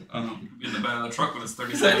 Be in the back of the truck when it's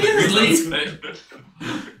 37 Please. degrees.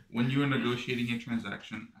 When you are negotiating a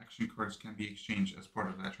transaction, action cards can be exchanged as part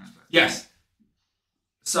of that transaction. Yes.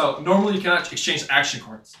 So normally you cannot exchange action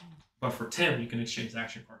cards, but for Tim you can exchange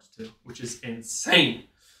action cards too, which is insane.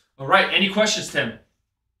 All right. Any questions, Tim?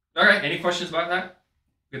 All right. Any questions about that?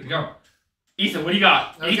 Good to go. Ethan, what do you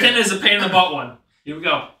got? Okay. Ethan is a pain in the butt one. Here we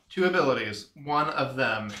go. 2 abilities. One of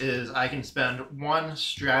them is I can spend 1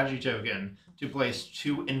 strategy token to place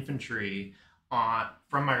 2 infantry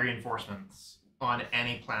from my reinforcements on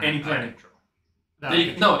any planet. Any I planet. control.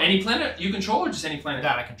 No, any planet you control, or just any planet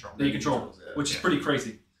That I control. that you control, which is pretty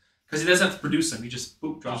crazy. Because he doesn't have to produce them. He just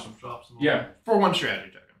boop drops them. Drops them. Yeah. For one strategy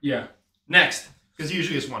token. Yeah. Next. Because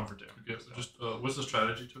usually it's 1 for 2. Okay, so just what's the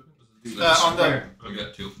strategy token? Is it On the We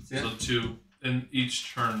got 2. So 2 in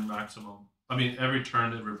each turn maximum. I mean, every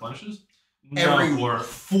turn it replenishes. Every Or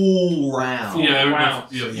full round. Full every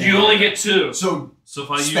round. yeah. You only get 2. So So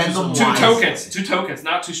if I Spend use them Two wisely. tokens. 2 tokens,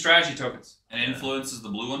 not 2 strategy tokens. And influence is the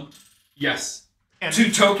blue one. Yes. and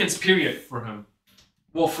 2 tokens, period. for him.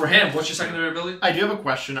 Well, for him, what's your secondary ability? I do have a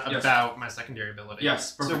question Yes. about my secondary ability. Yes.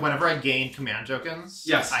 So Perfect. whenever I gain command tokens,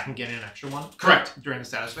 Yes. I can gain an extra one. Correct. During the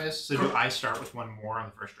status phase. So Correct. do I start with 1 more on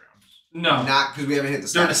the first round? No. not because we haven't hit the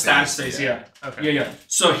During the status status phase, yeah. Okay. Yeah.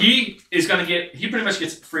 So he is going to get, he pretty much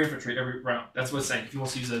gets free infantry every round. That's what it's saying, if he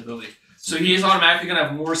wants to use that ability. So he is automatically going to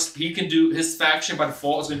have more, he can do, his faction by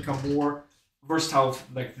default is going to become more versatile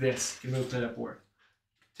like this. Can move to that board.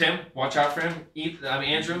 Tim, watch out for him.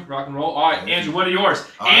 Andrew, rock and roll. All right, Andrew, what are yours?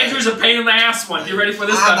 All right. Andrew's a pain in the ass one. You ready for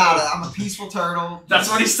this? I'm a peaceful turtle. That's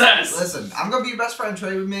what he says. Listen, I'm gonna be your best friend.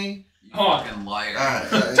 Trade with me. You Hold on. fucking liar.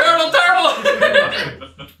 Turtle!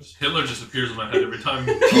 Hitler just appears in my head every time.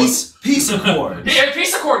 Peace accord. Yeah,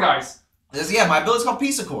 peace accord, guys. Yeah, my ability's called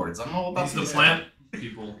Peace Accords. I'm all about He's the peace. plant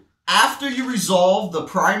people. After you resolve the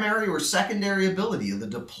primary or secondary ability of the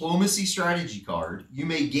Diplomacy strategy card, you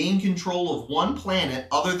may gain control of 1 planet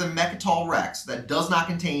other than Mechatol Rex that does not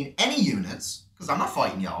contain any units. Because I'm not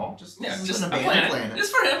fighting y'all. Just Just an a abandoned planet. planet. It's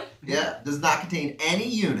for him. Yeah, does not contain any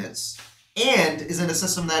units. And is in a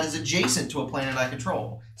system that is adjacent to a planet I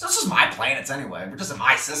control. So it's just my planets anyway. We're just in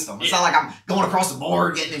my system. It's not like I'm going across the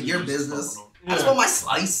board getting in your business. I just want my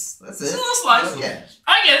slice. That's it. It's a little slice. Yeah.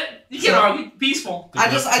 I get it. You can't So- argue. Peaceful. I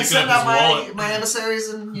Picking send up out his wallet. my emissaries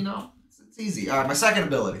and, it's easy. All right, my second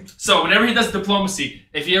ability. So whenever he does diplomacy,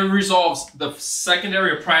 if he ever resolves the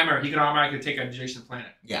secondary or primary, he can automatically take an adjacent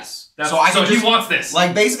planet. Yes. That's, so I can he just, wants this.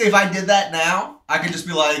 like, basically, if I did that now, I could just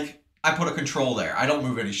be like, I put a control there. I don't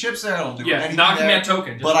move any ships there. I don't do anything not there. command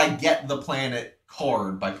token. But I get the planet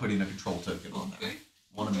card by putting a control token on there.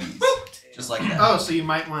 One of these. Just like that. Oh, so you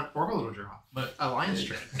might want Orbital Draw. But Alliance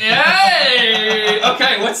Trade. Hey!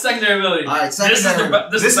 Okay, what's secondary ability? All right, This is secondary.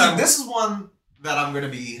 the- This is one that I'm going to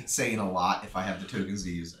be saying a lot if I have the tokens to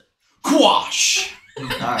use it. Quash!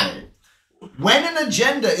 Alright. When an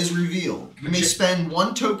agenda is revealed, you may spend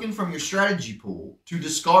 1 token from your strategy pool to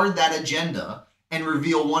discard that agenda and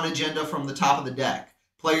reveal 1 agenda from the top of the deck.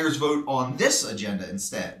 Players vote on this agenda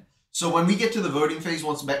instead. So when we get to the voting phase,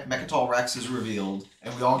 once Mechatol Rex is revealed,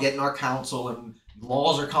 and we all get in our council and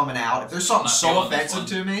laws are coming out, if there's something Not so feeling this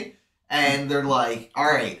offensive one. to me, and they're like,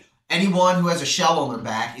 alright, anyone who has a shell on their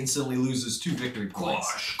back instantly loses 2 victory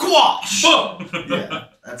points. Quash! Boom! Yeah,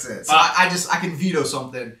 that's it. So I can veto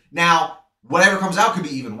something. Now, whatever comes out could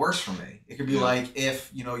be even worse for me. It could be like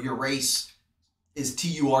if, your race is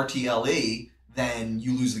TURTLE, then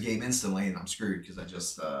you lose the game instantly and I'm screwed because I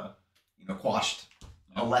just, quashed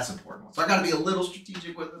a less important one. So I got to be a little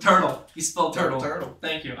strategic with it. Turtle. He spelled turtle. Turtle.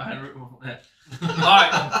 Thank you. I had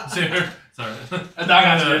Alright. Sorry. I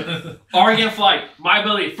got you. Orient Flight. My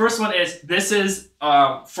ability. First one is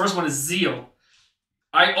Zeal.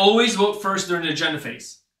 I always vote first during the agenda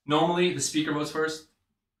phase. Normally, the speaker votes first.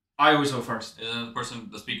 I always vote first. And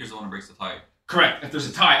the speaker's the one who breaks the tie. Correct. If there's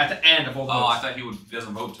a tie at the end of all the Oh, votes. I thought he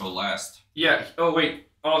doesn't vote till last. Yeah. Oh, wait.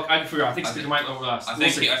 Oh, I forgot. I think I speaker think- might vote last. I We'll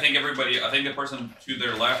think see. the person to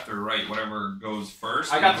their left or right, whatever goes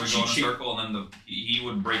first, I got and the then we go in a cheat sheet. circle, and then he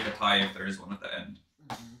would break a tie if there is one at the end.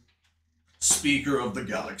 Speaker of the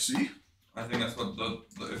galaxy. I think that's what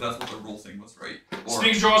if that's what the rule thing was, right? Or,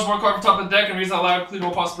 Speaker draws 1 card from top of the deck and reads out loud, including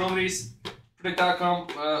all possibilities. Predict outcome.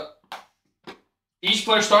 Each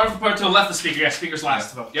player starting from player to the left of the speaker. Yeah, speaker's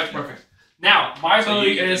last to vote. Yep, perfect. Now, my so ability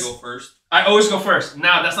you get is... to go first. I always go first.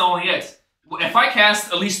 Now, that's not only it. If I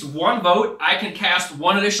cast at least 1 vote, I can cast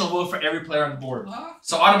 1 additional vote for every player on the board.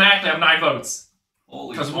 So automatically I have 9 votes.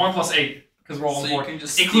 Holy Because fuck. 1 plus 8. Because we're all So on you board. can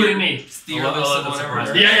just Including me. steer I'll this let or the whatever.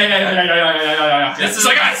 surprise. Yeah. This is-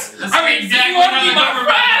 So guys, this I is mean, exactly you want to how be the my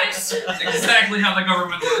government friends? Exactly how the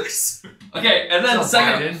government works. Okay, and then So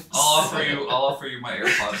second... Biden. I'll offer you my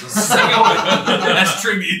AirPods as a second as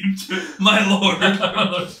tribute, my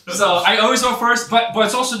lord. So I always go first, but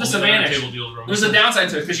it's also a disadvantage. Table deals wrong. There's a downside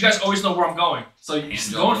to it, because you guys always know where I'm going. So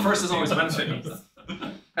going first doesn't always benefit me.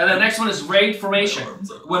 And the next one is Raid Formation.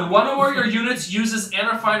 When one or more of your units uses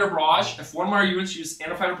anti-fighter barrage, if one or more units use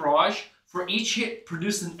anti-fighter barrage, for each hit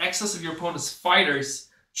produced in excess of your opponent's fighters,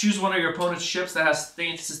 choose one of your opponent's ships that has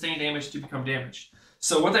sustained damage to become damaged.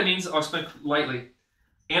 So what that means, I'll explain lightly.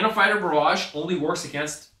 Anti-fighter barrage only works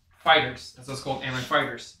against fighters. That's what's called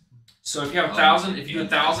anti-fighters. So if you have 1,000, if you do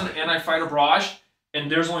 1,000 anti-fighter barrage,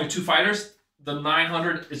 and there's only 2 fighters, the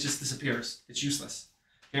 900 it just disappears. It's useless.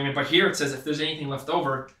 I mean, but here it says if there's anything left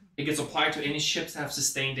over, it gets applied to any ships that have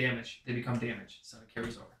sustained damage. They become damaged, so it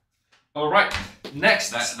carries over. All right, next.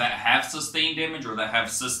 That have sustained damage or that have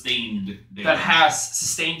sustained damage? That has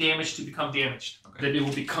sustained damage to become damaged. Okay. That it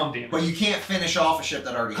will become damaged. But you can't finish off a ship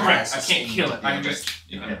that already Correct. has. I can't kill it. I can damage. just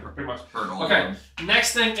Yeah. pretty much. Heard all Okay. of them.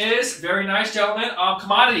 Next thing is very nice, gentlemen.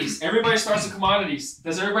 Commodities. Everybody starts with commodities.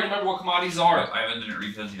 Does everybody remember what commodities are? I haven't didn't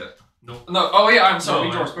read his yet. No. Oh yeah. I'm sorry.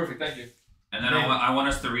 No, Read yours. Perfect. Thank you. And then I want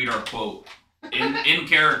us to read our quote in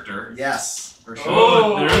character. Yes, for sure.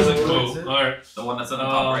 Oh, there is a What quote. is it? All right. The one that's in the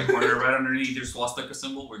top right corner, right underneath your swastika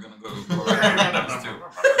symbol. We're gonna go right those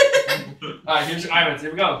two. All right. Here's your Ivans.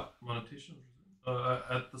 Here we go. Monetization.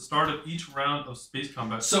 At the start of each round of space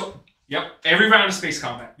combat. So, yep. Every round of space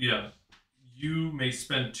combat. Yeah. You may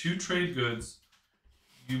spend 2 trade goods.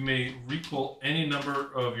 You may recall any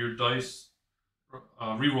number of your dice.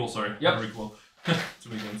 Reroll, sorry. Yep. Not recall. Too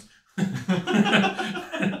many guns.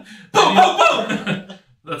 Boom! Boom! Boom!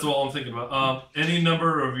 That's all I'm thinking about. Any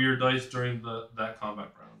number of your dice during that combat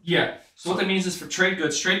round. Yeah. So what that means is for trade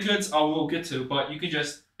goods, we'll get to, but you can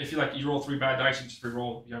just, if you like, you roll 3 bad dice, you can just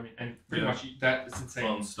re-roll. You know what I mean? And pretty much that is insane.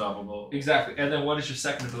 Unstoppable. Exactly. And then what is your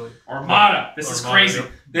second ability? Armada. This is Armada, crazy.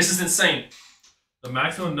 yep. This is insane. The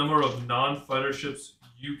maximum number of non-fighter ships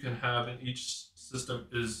you can have in each system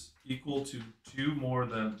is equal to 2 more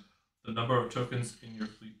than the number of tokens in your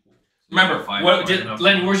fleet pool. Remember, enough.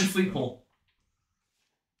 Lenny, where's your fleet pool?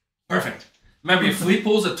 Perfect. Remember, your fleet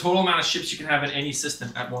pool is the total amount of ships you can have in any system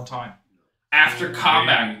at one time. After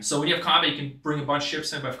combat. Maybe. So when you have combat, you can bring a bunch of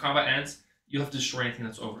ships in, but if combat ends, you'll have to destroy anything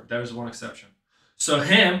that's over. There is one exception. So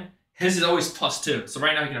his is always +2. So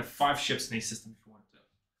right now you can have 5 ships in a system if you want to.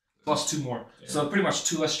 Plus 2 more. Yeah. So pretty much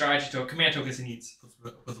 2 less strategy to command tokens he needs. Puts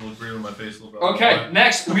a little green on my face a little bit. Okay,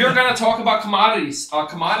 next we are going to talk about commodities.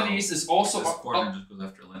 Commodities is also This corner just goes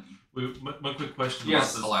after Lenny. Wait, my quick question.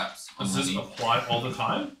 Yes. Does Collapse. on this Lenny. apply all the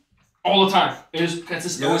time? all the time. It is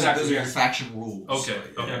consistent. Always Those are accurate. your faction rules. Okay,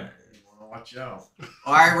 So, okay. You want to watch out.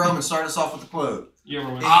 All right, Roman, start us off with the quote. Yeah,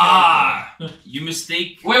 Roman. Ah! You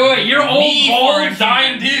mistake. Wait, you're me for a old,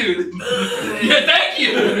 dying human. dude. Yeah, thank you.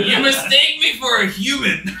 You mistake me for a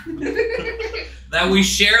human. That we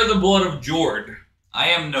share the blood of Jord. I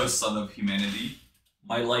am no son of humanity.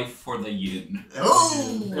 My life for the yin.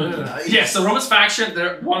 Oh, nice. Yeah, so Roman's faction,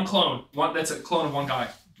 they're one clone. That's a clone of one guy.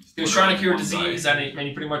 He was trying to cure a disease, and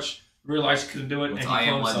he pretty much realized he couldn't do it, and he I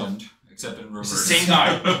am cloned himself. Legend, except in reverse. It's the same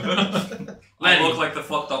guy. I look like the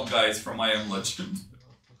fucked up guys from I Am Legend.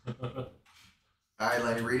 All right,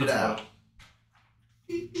 Lenny, read it out.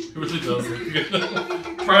 It really does.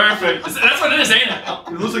 Perfect. That's what it is, ain't it?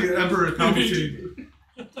 It looks like an Emperor Palpatine.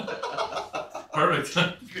 Perfect.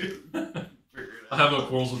 I have no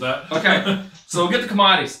quarrels with that. Okay, so we'll get to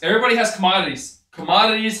commodities. Everybody has commodities.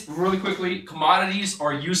 Commodities, really quickly, commodities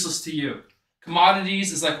are useless to you.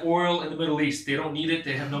 Commodities is like oil in the Middle East. They don't need it.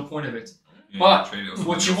 They have no point of it. But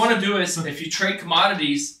what you want to do is, if you trade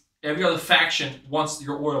commodities, every other faction wants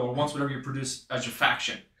your oil or wants whatever you produce as your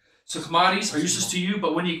faction. So commodities are useless to you,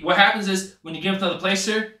 but what happens is, when you give them to another place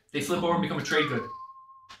here, they flip over and become a trade good.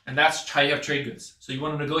 And that's how you have trade goods. So you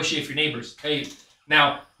want to negotiate for your neighbors. Hey,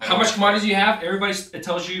 now, how much commodities do you have? It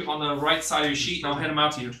tells you on the right side of your sheet, and I'll hand them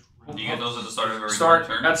out to you. Do you get those at the start of every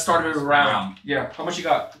turn? At the start of every round. Yeah. How much you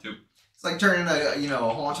got? It's like turning a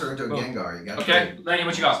Haunter into a Gengar. You got Okay, Lenny,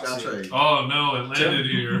 what you got? Got trade. Oh no, it landed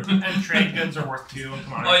here. And trade goods are worth 2. And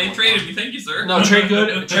Oh, you traded me. Thank you, sir. No, trade good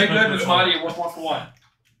and commodity are worth 1 for 1.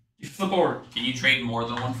 You flip over. Can you trade more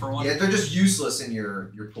than 1 for 1? Yeah, they're just useless in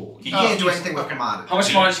your pool. You Oh, can't do anything with commodities. How much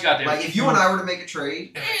commodities you got, David? Like if you and I were to make a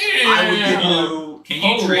trade, I would give you Can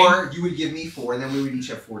you 4, you would give me 4, and then we would each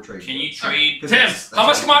have 4 trades. Can you trade? Tim, That's how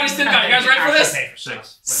much what- commodities Tim got? You guys ready for this?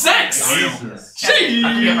 6. 6! Jesus.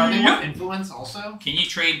 Are they worth influence also? Can you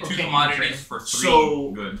trade Or 2 can you commodities trade- for 3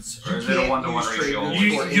 So, goods? You Or is it a can't 1-to-1 use trade ratio? goods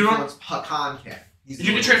You- for you don't- influence. Hakan can. He's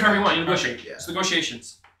You can trade for every one. You negotiate. Yeah. It's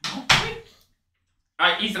negotiations.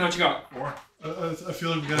 Alright, Ethan, what you got? 4. I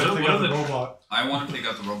feel like we gotta What take are out the the- robot. I want to take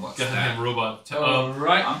out the robot Goddamn stat. robot.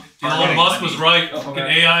 Alright. I'm Elon targeting Musk was Lenny. right. Oh, Fucking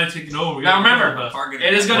okay. AI taking over. We Now gotta remember, remember that. Targeting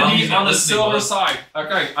It is going to Well, be he's on not the listening, silver bud. side.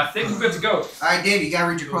 Okay, I think we're good to go. All right, Dave, you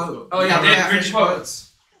gotta read your quote. Oh, yeah, You gotta Dave, read read your quote.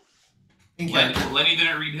 quotes. In character. Lenny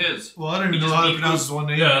didn't read his. Well, I don't He even know just how to needs pronounce to- his one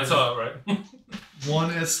name. Yeah, that's all right.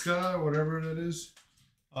 One Eska, whatever that is.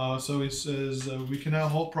 So he says, we cannot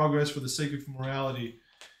halt progress for the sake of morality.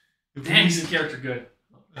 If Damn, he's in character good.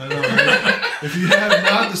 I know, right? If you have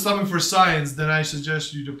not the stomach for science, then I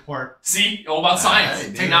suggest you depart. See? All about science. Hey,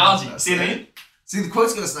 dude, Technology. that's See what I it. mean? See, the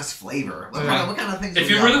quotes give us nice flavor. What kind of things? If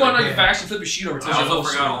do we you really got want to know right your here? faction, flip your sheet over to I also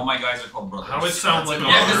forgot all my guys are called brothers. How it sounds like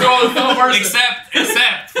Yeah, because they're all the fellow person.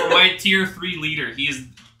 Except for my tier 3 leader. He is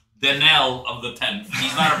Danelle of the 10th.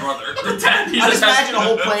 He's not a brother. The 10. I just imagine a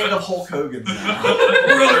whole planet of Hulk Hogan's now.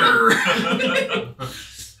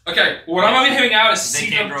 Okay, what I'm going to be hitting out is They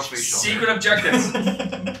can't grow facial secret objectives.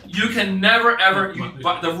 You can never ever.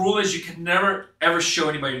 But the rule is you can never ever show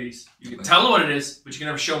anybody these. You can tell them what it is, but you can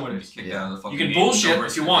never show them what it is. You can bullshit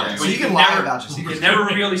if you want, So but you can lie never, about your you secrets. can never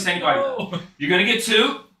reveal these to anybody. You're gonna get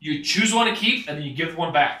 2. You choose one to keep, and then you give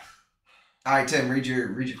one back. All right, Tim, read your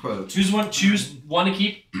quote. Choose one to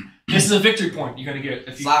keep. This is a victory point you're gonna get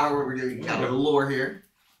if you Slava, what we're doing? You got a little lore here.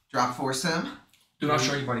 Drop force him. do not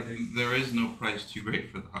show anybody things. There is no price too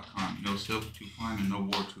great for the Hakan, no silver too fine, and no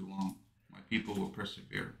war too long. My people will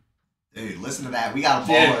persevere. Dude, listen to that. We got a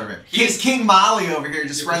ball Yeah. over here. King Molly over here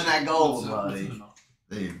just spreading that gold, buddy.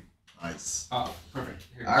 Dude, nice. Oh, perfect.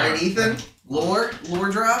 Here. All right, Ethan. Lore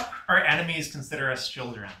drop. Our enemies consider us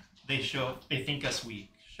children. They think us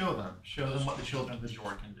weak. Show them what the children of the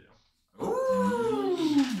Jor can do.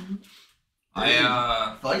 Ooh.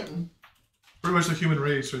 Fighting. Pretty much the human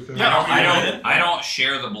race right there. I don't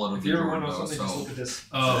share the blood of If the you ever Jordan, want to know though, something, just so look at this.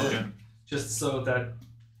 Oh, okay. Just so that.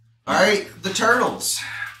 All right, the turtles.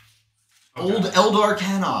 Old Eldar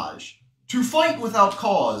Kanaj. To fight without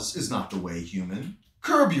cause is not the way, human.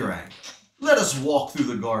 Curb your anger. Let us walk through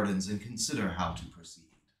the gardens and consider how to proceed.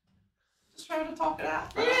 Just trying to talk it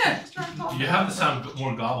out. Yeah, just trying to talk You it have out. to sound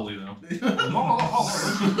more gobbly though.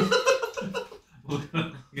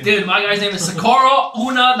 Dude, my guy's name is Sakara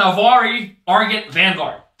Una Navari Argent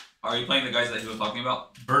Vanguard. are you playing the guys that he was talking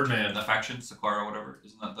about? Birdman. The faction, Sakara, whatever.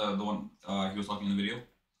 Isn't that the one he was talking in the video?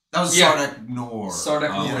 That was Yeah. Sardak Nor. Sardak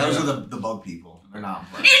Oh, Yeah, Nor. those are the bug people. They're not.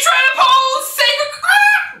 You try to pose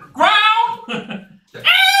sacred ground. There's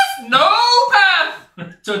no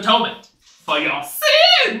path to atonement for your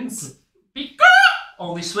sins. Be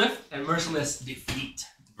only swift and merciless defeat.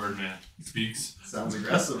 Birdman speaks. Sounds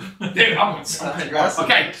aggressive. Dude, I'm Sounds aggressive.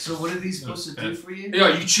 okay. So what are these supposed to do for you? Yo,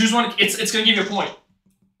 you choose one. It's gonna give you a point.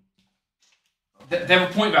 They have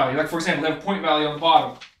a point value. Like for example, they have a point value on the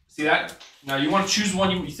bottom. See that? Now you want to choose one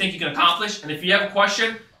you think you can accomplish, and if you have a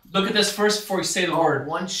question, look at this first before you say the word.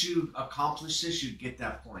 Once you accomplish this, you get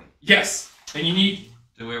that point. Yes, and you need.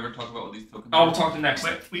 Did we ever talk about what these tokens Oh, are? we'll talk the next.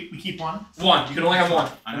 Wait, we keep one? One. You can only have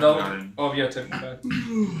one. I Another never got one. any. Oh yeah, take it back. You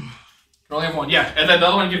can only have one. Yeah, and then the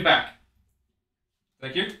other one give back.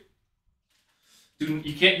 Thank you. Dude,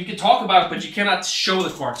 you can't. You can talk about it, but you cannot show the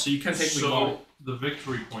card, so you can take the So the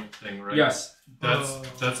victory point thing, right? Yes.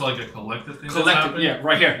 That's like a collective thing. That's Collective. happening? Yeah,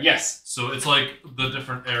 right here. Yes. So it's like the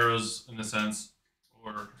different eras in a sense,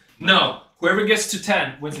 or No. Whoever gets to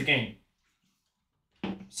 10 wins the game.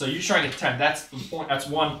 So you try to get 10. That's the point. That's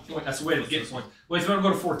 1 point. That's the way to get points. Well, if you want to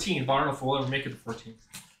go to 14, but I don't know if we'll ever make it to 14.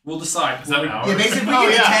 We'll decide. Is that Will an hour? Yeah, basically, we Oh,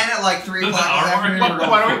 get yeah. 10 at like 3 That's o'clock an this hour afternoon. mark? we're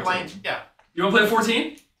Why going don't we to play? 14. Yeah. You want to play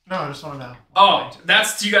 14? No, I just want to know. Oh,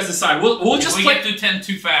 that's you guys decide. We'll If just we play. get to 10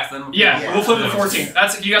 too fast, then we'll Yeah, we'll flip it to Yeah. 14.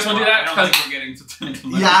 That's you guys want to do I that? don't 'Cause- think we're getting to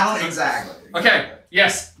 10. Yeah, I don't exactly. Okay.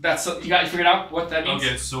 Yes, that's you got. You figured out what that means.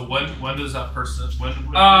 Okay, so when does that person when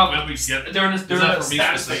we get They're in a Is that for me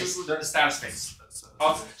status specifically? phase. They're in a status phase.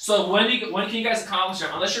 So when can you guys accomplish them?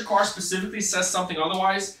 Unless your card specifically says something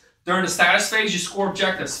otherwise, during the status phase, you score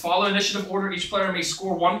objectives. Follow initiative order. Each player may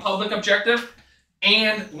score 1 public objective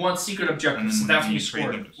and 1 secret objective. And So then that's when when you trade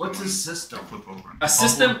score them it. to What's someone, a system? they'll flip over. A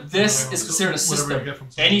system. This is considered a Whatever you system. get from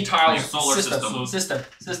Any someone. tile Like solar system. system.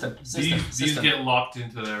 System. these get locked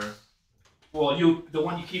into their Well, the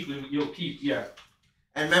one you keep, you'll keep. Yeah.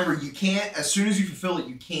 And remember, you can't, as soon as you fulfill it,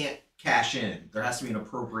 you can't cash in. There has to be an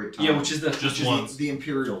appropriate time. Yeah, which is the Just Which is once. the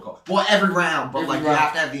Imperial card. Well, every round, but Every like you round.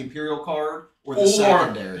 have to have the Imperial card or the or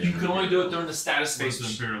secondary. you can only do it during the status what's the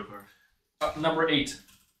phase. imperial card. Number 8.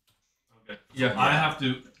 Okay. Yeah. I have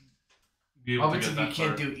to be able Oh, to but get you that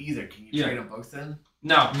can't card. do either. Can you Yeah. trade them both then?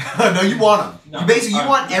 No. No, you want them. No. You basically you Alright.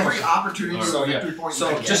 want every opportunity So, for yeah. victory point. So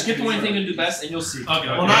you can just get the one get. thing you can do best, and you'll see. Okay,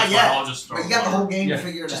 Well, okay, not fine, yet. I'll just But you got the whole game Yeah, to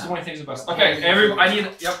figure it just out. the one thing's the best. Okay, I need.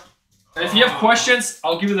 Yep. And if you have questions,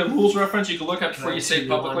 I'll give you the rules reference you can look at before you say it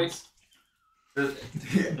publicly.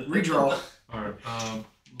 Redraw. All right.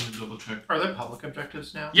 Let me double check. Are there public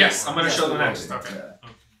objectives now? Yes, I'm going to show the next. Okay.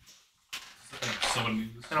 Someone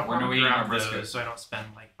needs this. And I'll When are probably we eating grab our brisket? those so I don't spend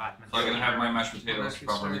like 5 minutes. So I'm gonna have my mashed potatoes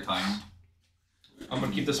properly timed. I'm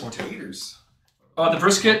going to keep this one too. Taters. The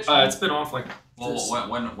brisket, it's been off like Well,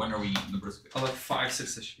 when are we eating the brisket? like 5,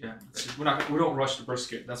 6ish. Yeah, we don't rush the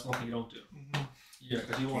brisket. That's one thing you don't do. Yeah,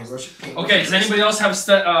 because you want. Okay, does anybody else have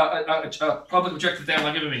a public objective they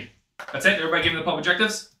haven't given me? That's it. Everybody giving the public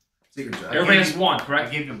objectives. Secret job. Everybody has one, I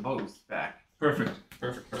correct? gave them both back. Perfect.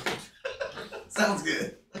 Sounds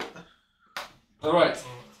good. All right.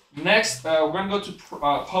 Next, we're gonna go to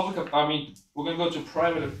we're gonna go to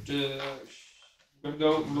private. We're gonna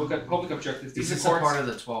go look at public objectives. Is These this are a part of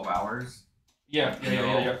the 12 hours? Yeah.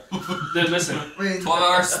 Then listen. I mean, 12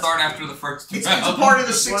 hours start after the first it's round. a part of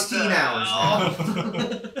the 16 hours.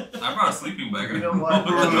 I brought a sleeping bag. You know what?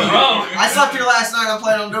 Bro. I slept here last night. I'm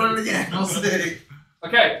planning on doing it again. I'll see.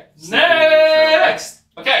 Okay. Next.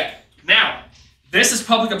 Okay. Now, this is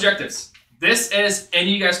public objectives. This is, and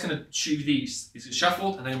you guys can achieve these. These are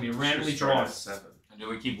shuffled, and they're gonna be randomly drawn. 7. And do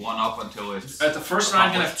we keep one up until it's... At the first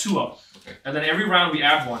round, you're gonna have 2 up. Okay. And then every round we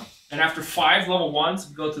add 1. And after 5 level 1s,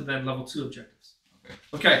 we go to then level 2 objectives.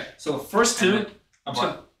 Okay, so the first 2. And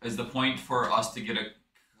what is the point for us to get a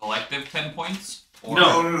collective 10 points? Or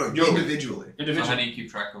No. No. Individually. So how do you keep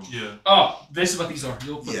track of them? Yeah. Oh, this is what these are.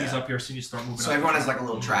 You'll put Yeah. these up here as soon as you start moving So up. everyone has like a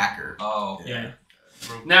little tracker. Oh. Yeah.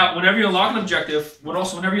 Now, whenever you unlock an objective,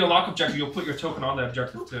 whenever you unlock objective, you'll put your token on that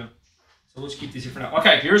objective too. So let's keep these here for now.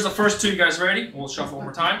 Okay, here's the first 2. You guys ready? We'll shuffle one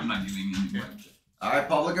more time. I'm not giving any more. All right,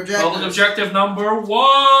 public objectives. Public objective number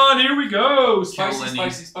 1. Here we go. Spicy, Lenny.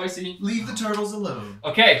 spicy. Leave the turtles alone.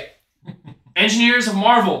 Okay. Engineers of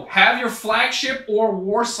Marvel, have your flagship or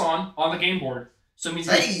war son on the game board. So it means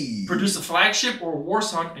you Hey. produce a flagship or war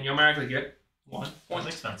son, and you automatically get 1 point. That's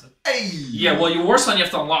expensive. Hey. Yeah, well, your war son you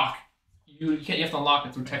have to unlock. You have to unlock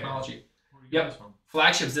it through technology. Where do you get Yep. this from?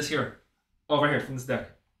 Flagship's this here. Oh, right here from this deck.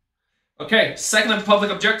 Okay, second public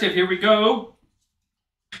objective. Here we go.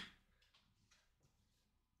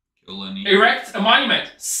 Kill any. Erect a monument.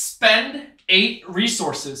 Spend 8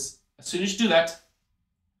 resources. As soon as you do that,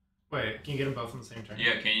 Wait, can you get them both on the same turn?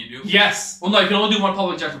 Yeah, can you do? yes. Well, no, you can only do 1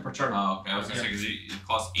 public objective per turn. Oh, okay. I was gonna say because it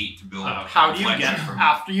costs 8 to build. How do you flagship get from-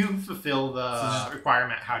 after you fulfill the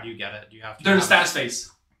requirement? How do you get it? Do you have to? They're in the have- status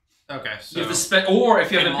phase. Okay, You have to so spend, or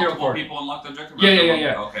if you have Can an Imperial multiple Core. people unlock the objective?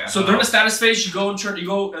 Yeah. Okay. So during the status phase, you go in turn, you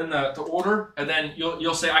go in the order, and then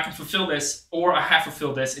you'll say I can fulfill this, or I have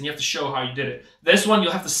fulfilled this, and you have to show how you did it. This one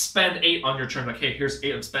you'll have to spend 8 on your turn. Like, hey, here's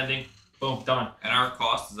 8 I'm spending. Boom, done. And our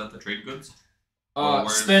cost is that the trade goods?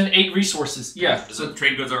 where's- Spend 8 resources. Yeah. Is So it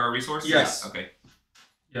trade goods are a resource? Yes. Okay.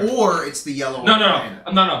 Yeah. Or it's the yellow.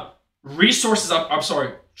 no. Resources up. I'm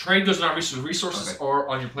sorry. Trade goods are not resources. Resources Okay. are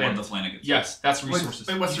on your What planet. the planet gets. Yes, that's resources.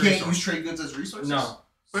 wait, what's You the can't resource? use trade goods as resources? No.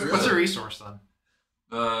 What's a resource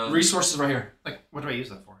then? Resources right here. Like, what do I use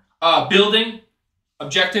that for? Building,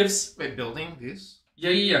 objectives. Wait, building these?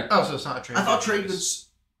 Yeah. Oh, so it's not a trade. I thought good. trade goods,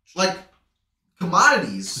 like This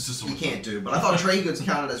commodities, is you can't do, but I thought trade goods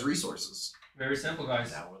counted as resources. Very simple,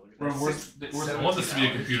 guys. Now we're looking We're- at we're- six- we're- I want this to be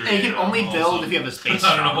a computer. And you can game only also. build if you have a space.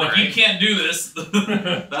 I don't know, shop, like right? you can't do this.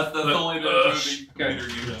 that's only the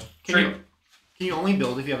computer game. Can you only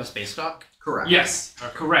build if you have a space dock? Correct. Yes,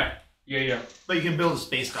 Okay. correct. Yeah. But you can build a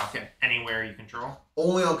space dock at anywhere you control.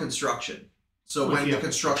 Only on construction. So Well, when yeah. the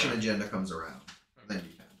construction agenda comes around, then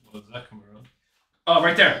you can. When does that come around? Oh,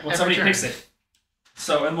 right there. When Every somebody turn. picks it.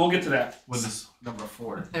 So, and we'll get to that. When this Number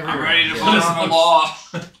 4. I'm ready to Yeah. vote on the law.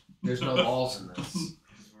 There's no balls in this.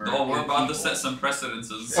 Oh, we're eight about to people. set some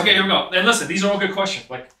precedences. Okay, here we go. And listen, these are all good questions.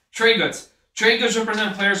 Like trade goods. Trade goods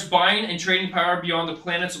represent players' buying and trading power beyond the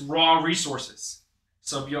planet's raw resources.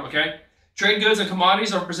 So, okay. Trade goods and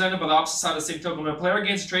commodities are represented by the opposite side of the same token. When a player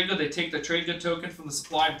gains a trade good, they take the trade good token from the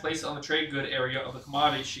supply and place it on the trade good area of the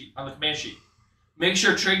commodity sheet, on the command sheet. Make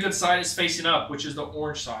sure trade good side is facing up, which is the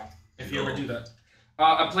orange side, if you ever do that.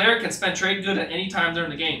 A player can spend trade good at any time during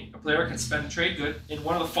the game. A player can spend trade good in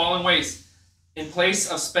one of the following ways. In place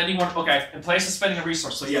of spending in place of spending a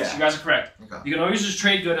resource. So yes, Yeah. you guys are correct. Okay. You can always use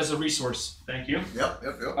trade good as a resource. Thank you.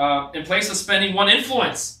 Yep. In place of spending 1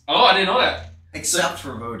 influence. Oh, I didn't know that. Except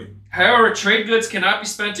for voting. However, trade goods cannot be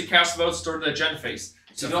spent to cast votes during the agenda phase.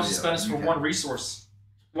 So you can also Except for spend this for you can. 1 resource,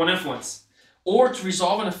 1 influence. Or to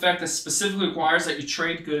resolve an effect that specifically requires that your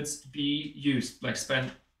trade goods be used. Like spend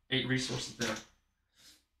 8 resources there.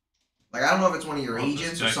 Like, I don't know if it's one of your Well, this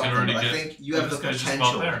agents guy or can something, already but I get- think you have the this guy's just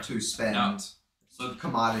potential about there. to spend No. So,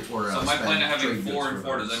 commodity or so my spend plan of having trade 4 goods and for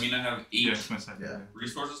 4, does votes. that mean I have 8 Yeah, it's my second. Yeah.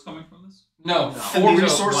 resources coming from this? No, And 4 these are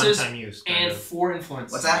resources one-time use, kind and of. 4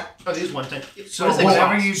 influence. What's that? Oh, these one time. So What is it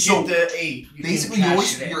whenever cost? you So, get the 8, you Basically, can you cash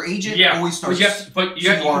always, it in. your agent Yeah, always but starts. you have to, but you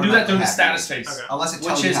so can you are do that during the not status happy. phase. Okay. Unless it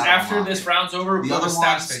tells Which you is how to after unlock this it. round's over, The go other to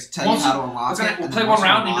status ones phase. tell you Once how to unlock okay, it. we'll and play then one once you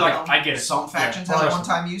round and you'll be unlock like, I get it. Some factions Yeah. have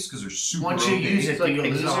one-time use because they're super Once you OP. use it, It's like do you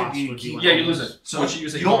lose it? exhaust Do you would be keep one. Yeah, you lose it. So Once you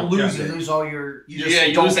use it, you don't don't. lose You it. lose all your. You just Yeah,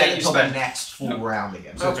 you don't lose get it, it you until the spend. next full Yep. round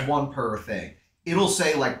again. So Okay. it's 1 per thing. It'll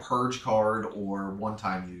say like purge card or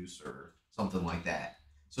one-time use or something like that.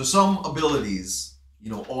 So some abilities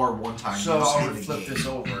are one-time So use I in would the flip game. this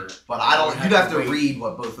over. But I don't. would You'd have to wait. read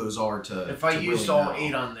what both those are to. If I to used really all know.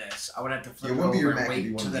 8 on this, I would have to flip It it wouldn't be over your and Mac, it'd be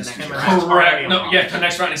wait one to of the these next two. round. Correct. No, yeah, to the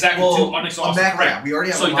next round. Exactly. Well, Two unexhausted. on Mac, Correct. yeah, we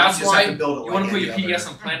already have So a lot. that's You just have why to build it you want like to put your any PDS other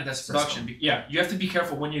on planet that's system. production. Yeah, you have to be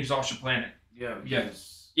careful when you exhaust your planet. Yeah. Yeah.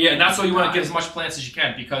 because Yeah, and that's why you want to get as much planets as you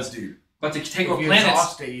can because, Dude, but to take If over you planets,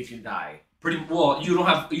 exhaust it, you can die. pretty well,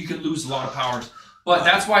 you can lose a lot of powers. But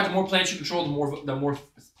that's why the more planets you control, the more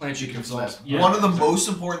planets you can exhaust. Yeah. one of the most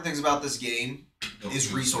important things about this game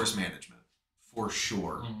is resource management, for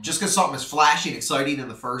sure. Mhm. Just because something is flashy and exciting in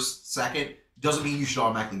the first second doesn't mean you should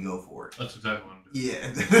automatically go for it. That's exactly what I'm doing.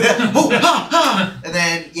 Yeah. Oh, ha, ha. And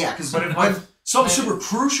then, yeah, because But if when I- something super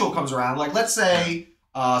crucial comes around, like let's say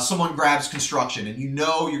someone grabs construction and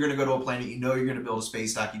you're going to go to a planet, you're going to build a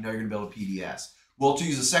space dock, you're going to build a PDS. Well, to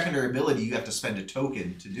use a secondary ability, you have to spend a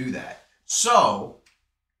token to do that. So,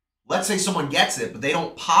 let's say someone gets it, but they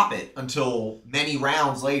don't pop it until many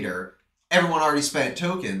rounds later. Everyone already spent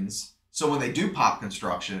tokens, so when they do pop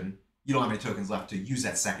construction, you don't have any tokens left to use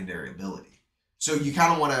that secondary ability. So you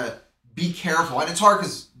kind of want to be careful, and it's hard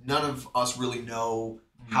because none of us really know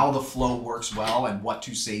how the flow works well and what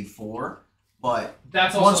to save for. But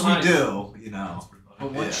That's once also we nice. do,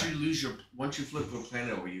 But once you flip a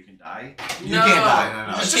planet over, you can die. you can't die.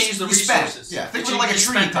 No. You It's just change the you spend. resources. Yeah, think But of it like a you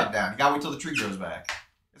tree spent cut it. down. You gotta wait till the tree grows back.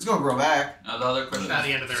 It's gonna grow back. Now the other question At the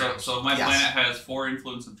is, end of the so, round. so if my Yes. planet has 4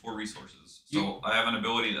 influence and 4 resources. So I have an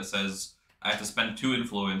ability that says I have to spend 2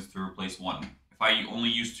 influence to replace 1. If I only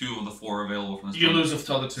use 2 of the 4 available from this You turn, lose with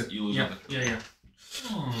the other two. You lose yeah. with the Yeah,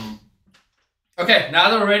 Okay, now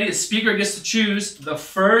that we're ready, the speaker gets to choose the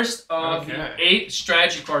first of the Okay. 8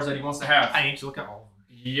 strategy cards that he wants to have. I need to look at all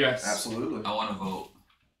Yes. Absolutely. I want to vote.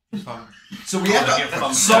 of them. So we have I'll give to.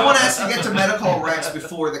 thumbs Someone down. has to get to medical Rex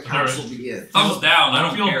before the council begins. Thumbs down. I I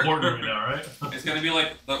don't feel care. important right now, right? It's gonna be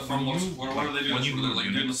like the, from When what, you- what are they doing? when you They're move like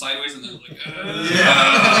units. doing the sideways and they're like.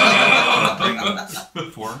 Yeah.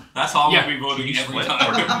 4. That's how I'm Yeah. gonna be voting Can you every split?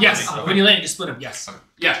 time. Yes. When you land, you split them. Yes.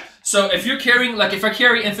 Yeah. So if you're carrying, like, if I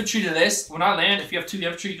carry infantry to this, when I land, if you have 2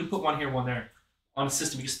 infantry, you can put 1 here, 1 there, on a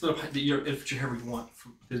system. You can split up your infantry however you want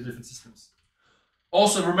from the different systems.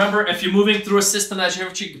 Also, remember, if you're moving through a system as your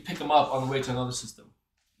infantry, you can pick them up on the way to another system.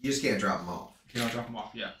 You just can't drop them off. You don't drop them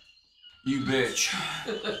off. Yeah. You bitch.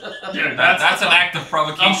 Yeah, That's an act of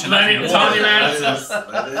provocation. letting That's you war. tell you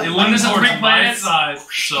that. It One is a towards 3 my planets. side,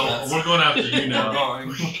 so we're going after you We're now.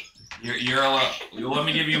 going. You're allowed. Let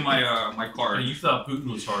me give you my my card. You thought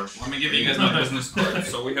Putin was harsh. Let me give you guys my business card.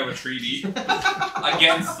 So we have a treaty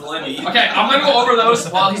against Lenny. Okay, I'm gonna go over those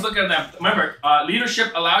while he's looking at them. Remember,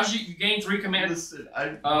 leadership allows you gain 3 commands. Listen,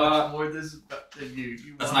 I watch more this than you.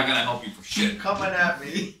 That's not gonna help you for Keep shit. coming at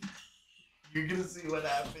me. You're gonna see what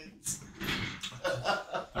happens.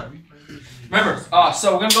 Remember,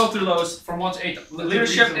 so we're gonna go through those from 1 to 8.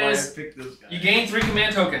 Leadership is you gain 3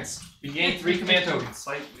 command tokens. You gain 3 command tokens.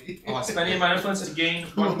 Fight me. Spending my influence to gain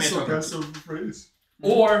 1 command Most token. impressive phrase.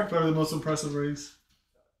 Or Probably the most impressive race.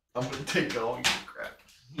 I'm gonna take all your crap.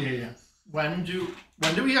 yeah. When do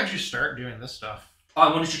we actually start doing this stuff?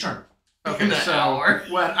 When is your turn? Okay, An so hour.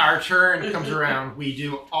 when our turn comes around, we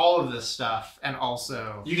do all of this stuff, and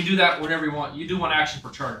also You can do that whenever you want. You do 1 action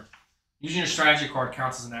per turn. Using your strategy card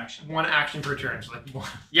counts as an action. 1 action per turn. So like 1.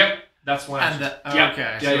 Yep, that's 1 action. And the, Yeah. okay,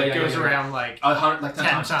 Yeah, so yeah, it yeah, goes yeah, yeah. around like 100, like 10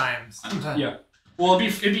 10 times. times. Yeah. Well,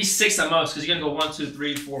 it'd be 6 at most because you're gonna go 1, 2,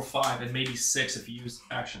 3, 4, 5, and maybe 6 if you use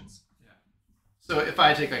actions. So if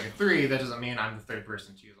I take like a 3, that doesn't mean I'm the 3rd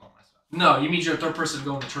person to use all my stuff. No, you mean you're the 3rd person to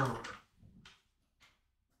go in the turn order.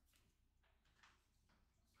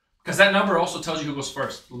 Because that number also tells you who goes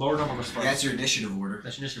first. The lower number goes first. That's your initiative order.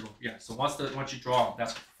 That's your initiative. Yeah. So once you draw,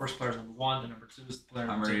 that's the first player's number 1. The number 2 is the player I'm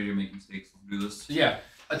number 2. ready to make mistakes. Let's do this. So yeah,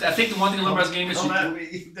 I think the one thing to remember about this game is Come at you,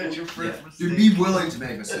 me. That's your first Yeah. mistake. Dude, be willing to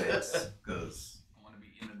make mistakes. Because. I want to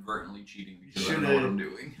be inadvertently cheating because I Should've- know what I'm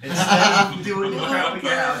doing. Instead of doing the crap we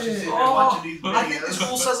got, just sitting there watching these videos. I think this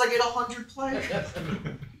rule says I get 100 players.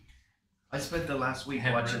 I spent the last week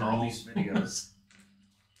Handwritten watching all rules. these videos.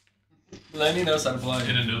 Lenny knows how to play.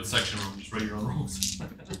 In a notes section where we just write your own rules. I'm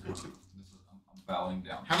bowing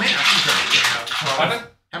down. How many action cards do we have? Pardon?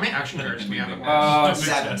 How many action cards do we have?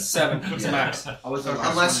 Seven. 7 is the max. I was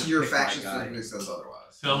Unless your pick my faction guy. specifically says otherwise.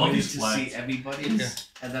 So I I love wanted these to flags. see everybody's,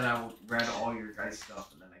 and then I read all your guys'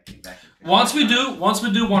 stuff, and then I came back. And picked Once we my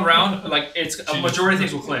guy. do 1 round, like it's a majority of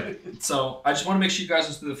things will click. So I just want to make sure you guys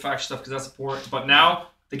listen to the faction stuff because that's important. But now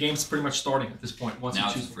the game's pretty much starting at this point. Once Now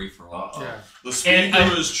you it's choose. free for all. Yeah. The And-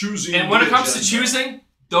 speaker is choosing. And when it the comes to agenda. choosing,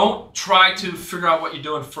 don't try to figure out what you're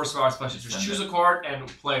doing first of all. Especially just choose a card and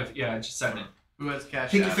play. Yeah, just send it. Who has cash?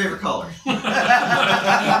 Pick your favorite color.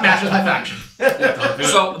 Matches my faction.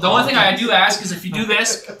 So the only thing I do ask is if you do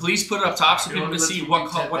this, please put it up top so people can see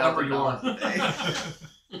what number you are.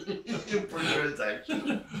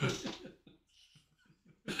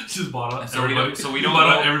 Just bought out So we everybody. don't. So we don't. bought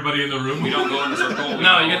out Go, everybody in the room. we don't go in a circle. We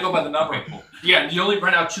No, go- you gotta go by the number. Okay, cool. Yeah, you only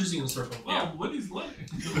run out choosing in the circle. Oh, Woody's winning.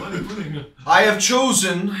 Woody's winning. I have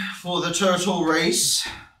chosen for the turtle race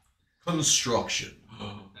construction.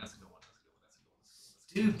 That's a good one.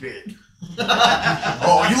 Stupid.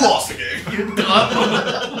 Oh, you lost the game.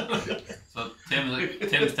 So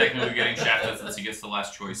Tim's technically getting shafted since he gets the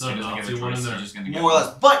last choice. No, He doesn't no, get see a one choice. in He's there. just gonna get More or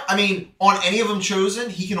less. But I mean, on any of them chosen,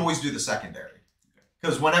 he can always do the secondary.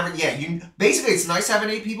 Because whenever, basically it's nice having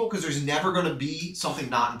 8 people because there's never going to be something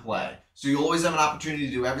not in play. So you always have an opportunity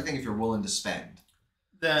to do everything if you're willing to spend.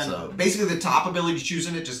 Then So basically, the top ability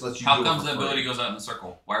choosing it just lets you. How do comes it the for free. ability goes out in the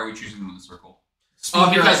circle? Why are we choosing them in the circle? Speaker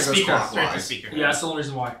because has to go speaker. clockwise. straight to speaker. Yeah, that's the only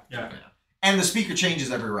reason why. Yeah. And the speaker changes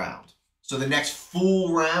every round. So the next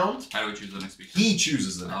full round, How do we choose the next speaker? he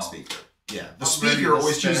chooses the next Oh. speaker. Yeah, the I'm ready speaker to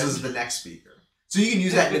always spend. chooses the next speaker. So you can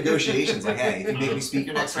use that in negotiations. Like, hey, if you make me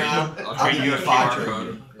speaker next round, I'll I'll trade give you you a 5 QR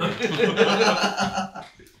trade.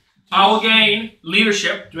 I will gain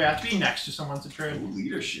leadership. Do I have to be next to someone to trade?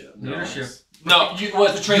 Leadership. Leadership. No, you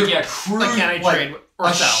what the trade? Yeah, Crew, Like, can I like, trade or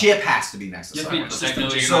a sell? ship has to be next to You have someone. to So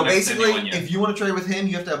technically, you're So not next to basically, anyone yet. if you want to trade with him,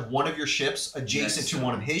 you have to have one of your ships adjacent Next to to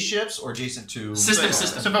one of his ships or adjacent to System.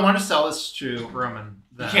 So if I want to sell this to Roman,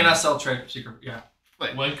 You then cannot sell trade secret. Yeah.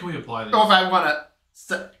 When can we apply this? Oh, if I want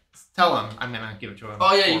to tell him, I'm gonna give it to him.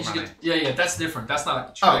 Oh yeah, you for just money. get, yeah. That's different. That's not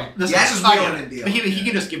a Oh, trade. this Yeah, is that's just I wheeling get and it. dealing. But he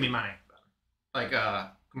can just give me money, like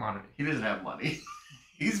commodity. He doesn't have money.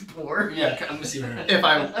 He's poor. Yeah. Let me see. If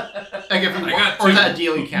I like, if I got or is two. that a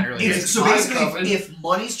deal you can't really? It's, do? so Mine basically, covered. if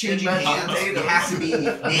money's changing In hands, my it has to be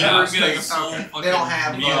neighbors. Yeah, I'm getting a 'cause full they fucking don't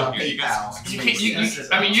have deal here. You PayPal. guys- You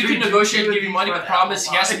can, I mean, you can negotiate and give you money, but the problem is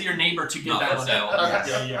he has to be your neighbor to get Not that for money. sale. Okay.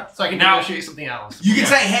 Yeah, yeah. So I can Now- negotiate something else. You can Yeah.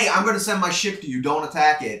 say, hey, I'm going to send my ship to you. Don't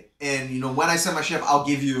attack it. And, when I send my ship, I'll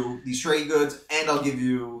give you these trade goods and I'll give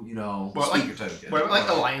you, Well, like- speaker tokens. What about like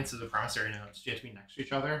alliances of promissory notes? Do you have to be next to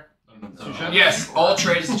each other? Yes, all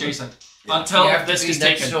trade is adjacent until You have this to be is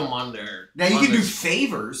next taken. to him on their. Now, you on can do their-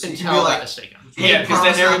 favors. You can Until be that like, is taken. Yeah, because then promise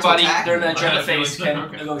not to everybody, attack they're in me. the agenda I feel phase, like- can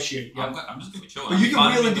okay. negotiate. Yeah. I'm just gonna be chilling. but you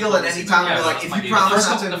can wheel and deal at any time. Yeah, You're like, that's if my you deal. promise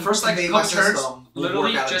not to The first, like, invade my couple turns, system, we'll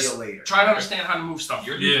literally work out a just deal later. try to understand how to move stuff.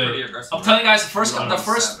 You're Yeah. pretty aggressive. I'm telling you guys, the We're on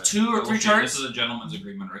first 2 or 3 Bullshit. turns. This is a gentleman's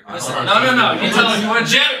agreement right here. Listen, Alright. no. You tell him you want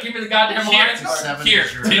to jam it, give me the goddamn alliance card. Here,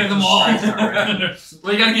 take them all.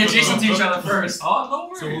 Well, you gotta get adjacent to each other first. Oh,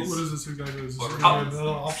 no So worries. what is this exactly? Is this What, another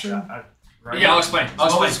option? Yeah, I'll explain.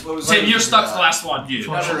 What was Tim, I you're gonna stuck do to the last one. Yeah.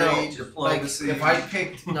 No, no, no. Trade, Like, diplomacy. if I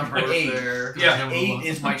picked number 8, Yeah. 8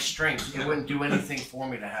 is my strength. It wouldn't do anything for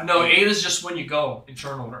me to have. No, 8 is just when you go in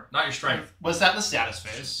turn order, not your strength. Was that the status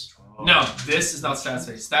phase? No, this is not status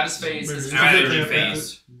phase. Status phase is Maybe- Strategy Yeah.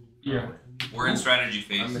 phase. Yeah. We're in strategy I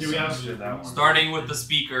phase. misunderstood that one. Starting with the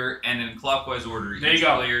speaker and in clockwise order, There you each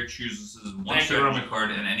go. player chooses one Thank you, strategy Roman. card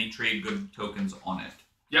and any trade good tokens on it.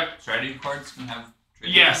 Yep. Strategy cards can have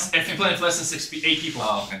trade Yes, goods if you play with less than 8 people. on?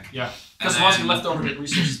 Oh, okay. Yeah. And Because once you then left over, get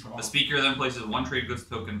resources. the speaker then places one trade goods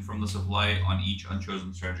token from the supply on each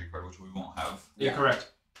unchosen strategy card, which we won't have. Yeah, correct.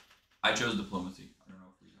 I chose diplomacy. I don't know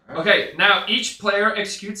if we Okay, now each player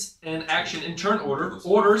executes an action in turn order.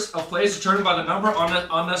 Orders of plays determined by the number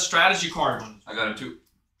on the strategy card. I got a 2.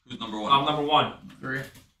 Who's number 1? I'm number 1. 3.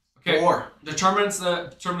 Okay. 4. Determine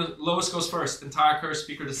the lowest goes first. Entire curse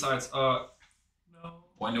speaker decides.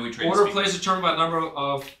 When do we trade Order of speakers? plays determined by the number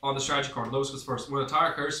of on the strategy card. Lowest goes first. When a tie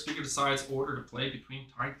occurs, speaker decides order to play between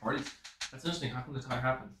tied parties. That's interesting. How can the tie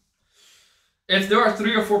happen? If there are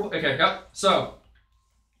 3 or 4, okay, yep. So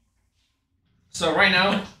right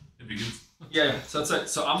now, It begins. yeah. So that's it.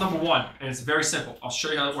 So I'm number 1, and it's very simple. I'll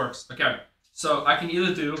show you how it works. Okay. So I can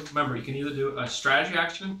either do. Remember, you can either do a strategy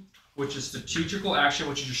action, which is strategical action,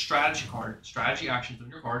 which is your strategy card. Strategy actions on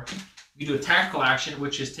your card. You can do a tactical action,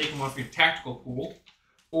 which is taking one from your tactical pool.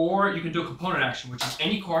 Or you can do a component action, which is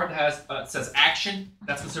any card that has says action,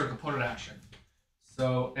 that's considered a component action.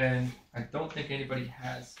 So, and I don't think anybody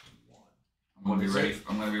has one. I'm gonna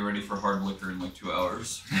be ready for hard liquor in like 2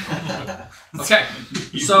 hours. Okay,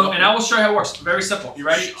 so, and I will show you how it works. Very simple. You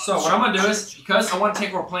ready? So what I'm gonna do is, because I want to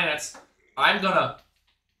take over planets, I'm gonna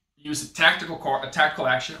use a tactical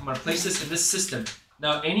action. I'm gonna place this in this system.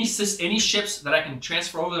 Now, any ships that I can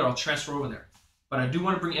transfer over there, I'll transfer over there. But I do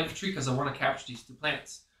want to bring infantry because I want to capture these 2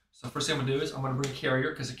 planets. So first thing I'm going to do is I'm going to bring a carrier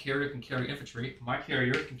because a carrier can carry infantry. My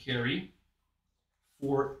carrier can carry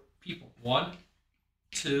 4 people. 1,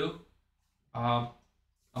 2. I'm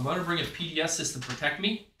going to bring a PDS system protect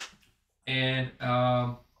me. and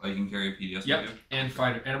Oh, you can carry a PDS yep, with you? and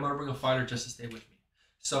fighter. And I'm gonna bring a fighter just to stay with me.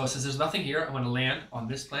 So since there's nothing here, I'm gonna land on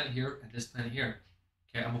this planet here and this planet here.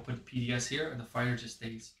 Okay, I'm gonna put the PDS here, and the fighter just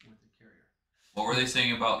stays with the carrier. What were they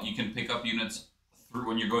saying about you can pick up units through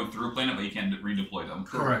when you're going through a planet, but you can't redeploy them?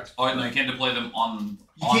 Correct. Oh, no, you can't deploy them on.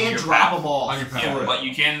 You on can't your drop path. them off. On your path. Yeah, for it. but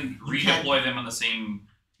you can You can't- redeploy them on the same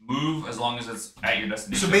move as long as it's at your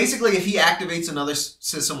destination. So basically, if he activates another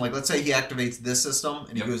system, like let's say he activates this system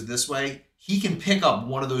and he Yep. goes this way, he can pick up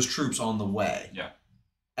one of those troops on the way. Yeah.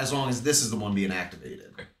 As long as this is the one being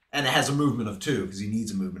activated. Okay. And it has a movement of 2 because he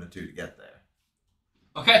needs a movement of 2 to get there.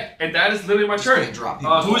 Okay, and that is literally my Just turn. can't drop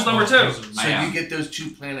people Who's off. number 2? So I am. you get those 2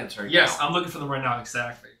 planets right Yes, now. I'm looking for them right now.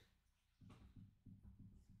 Exactly.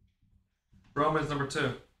 Roman's number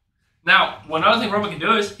 2. Now, one other thing Roman can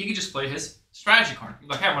do is he can just play his strategy card. He's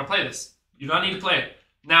like, hey, I'm gonna play this. You don't need to play it.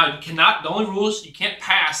 Now, you cannot. The only rule is you can't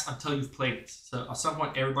pass until you've played it. So at some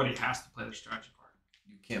point, everybody has to play their strategy card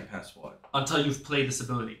You can't pass what? until you've played this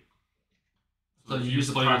ability. So So you you use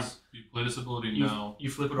the play prime. this, you play this ability You, now. you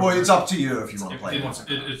flip it Well, over. it's up to you if you want to If play you it. want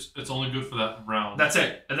It's only good for that round. That's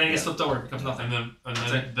it. And then he gets Yeah. flipped over. It becomes nothing. and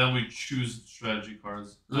That's then we choose strategy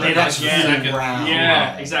cards. Later, That's yeah. second round.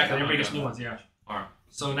 Yeah, Right. exactly. Everybody Okay. gets new ones. Yeah. Alright.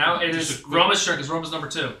 So now it Just is a quick- Roman's turn because Roman's number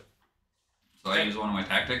 2. So I use one of my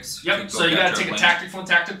tactics. Yep. to So you gotta capture take a planet. tactic from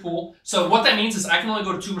the tactic pool. So what that means is I can only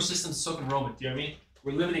go to 2 more systems, so can Roman. Do you know what I mean?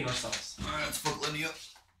 We're limiting ourselves. Alright, let's fuck Lindy up.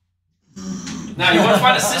 Now you want to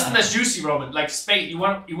find a system that's juicy, Roman, like space. You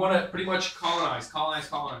want to pretty much colonize.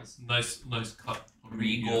 Nice cut.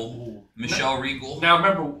 Regal. Michelle Regal. Now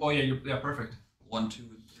remember, yeah, perfect. 1, 2,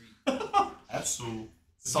 and 3. That's So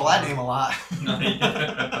saw that name a lot.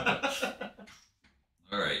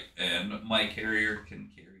 Alright, and my carrier can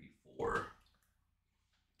carry 4.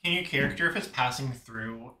 Can your character, if it's passing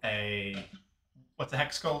through what's the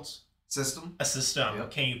hex called? System? A system,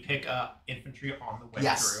 Yep. can you pick up infantry on the way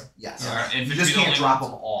Yes. through? Yes. Our You infantry just the can't only drop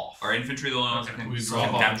ones- them off. Our infantry the only ones that we can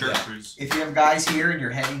drop off capture. entries. If you have guys here and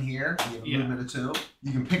you're heading here, you have a Yeah. movement of 2,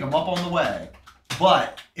 you can pick them up on the way.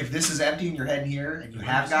 But if this is empty and you're heading here and you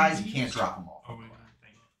have guys, you can't drop them off. Oh, wait,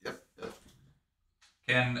 Yep. Yep.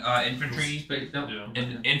 Can infantry, No.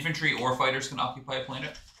 Yeah. infantry or fighters can occupy a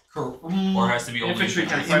planet, Cool. or has to be only Infantry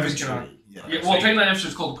can- infantry? fighters cannot. Yeah. Yeah, So well, you- technically, infantry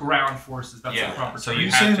is called ground forces. That's the proper so term. you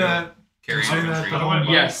You have say to that. carry you say that, infantry. but I want-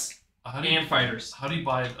 Yes, How do you and fighters. how do you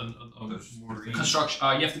buy a more Construction.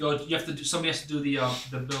 You have to go. You have to do. Somebody has to do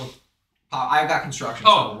the build. I got construction.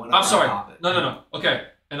 Oh, so whenever I'm sorry. I pop it. No. Okay,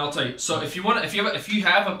 and I'll tell you. So if you want, if you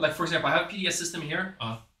have a, like for example, I have a PDS system here.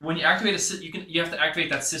 When you activate you have to activate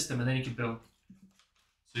that system, and then you can build.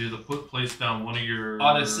 So you have to place down one of your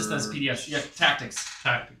Oh, the system is PDS. Yeah, tactics.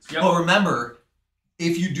 tactics. Yep. But remember,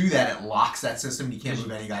 if you do that, it locks that system. You can't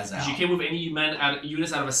move any guys out. You can't move any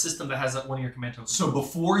units out of a system that has one of your command tokens. So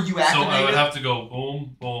before you So activate I would it, have to go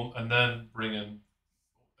boom, boom, and then bring in.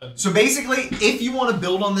 so basically, if you want to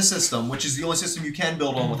build on the system, which is the only system you can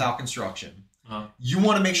build on without construction, you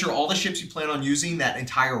want to make sure all the ships you plan on using that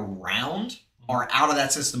entire round are out of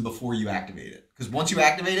that system before you activate it. Because once you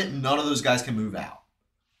activate it, none of those guys can move out.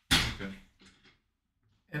 Okay.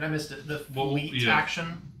 And I missed it. The Well, fleet yeah.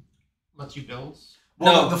 action lets you build.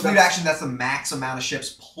 Well, No, the fleet that's- action, that's the max amount of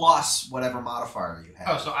ships plus whatever modifier you have.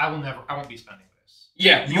 Oh, so I won't be spending this.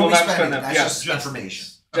 Yeah, you will won't be not spending spend it. that. That's Yeah, just information.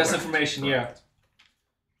 just Okay. information. Yeah.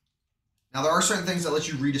 Now, there are certain things that let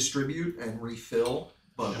you redistribute and refill,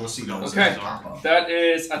 but we'll see those Okay. as they pop up. That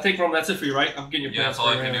is, I think, Roman, that's it for you, right? I'm getting your Yeah, plans that's all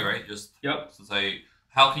I for can you. do, right? Just Yep. since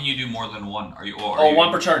how can you do more than one? Are you? Or Oh, are you,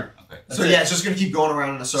 one per turn. Okay. So, yeah, it's just going to keep going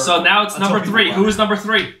around in a circle. So now it's until number people 3. run Who out. is number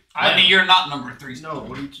 3? I mean, you're not number 3. No,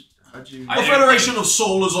 what did you? How'd you? I The didn't- Federation of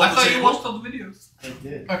Soul is on I the thought you table. watched all the videos. I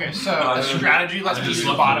did. Okay, so I a didn't- strategy lets I me just use the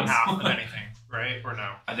looked bottom at this. half of anything, right? Or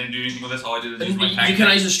no? I didn't do anything with this. All I did is You use my can tactics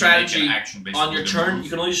only use a to make strategy an action, basically, On your to turn, move. you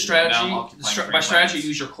can only use Now I'm strategy. occupying By 3 strategy, planets.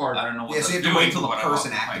 use your card. I don't know what Yeah, so you that's have to wait doing, till the but I'm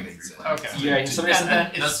person occupying activates 3 it. planets. Okay. Yeah, somebody has And to. then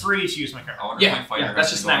That's- it's free to use my card. I wonder Yeah, if my fighter yeah, has that's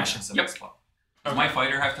to just go an on a action. specific Yep. spot. Does my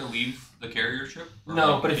fighter have to leave the carrier ship? Or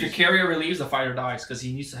No, like, but if your he's- carrier relieves, the fighter dies because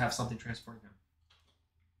he needs to have something transporting him.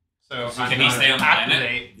 So So I'm can he going stay to on the planet?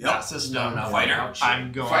 activate Yep. that system. No, Fighter?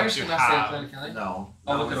 I'm going Fighters to cannot stay on have. planet, can they? No.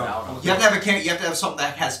 I'll not look it without up. them. You have to have something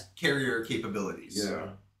that has carrier capabilities. Yeah.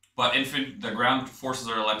 But the ground forces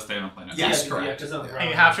are allowed to stay on a planet. Yes, Yeah, correct. 'cause of the And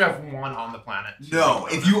you ground. have to have one on the planet. No,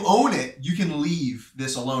 if you own it, you can leave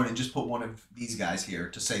this alone and just put one of these guys here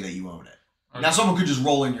to say that you own it. Okay. Now, someone could just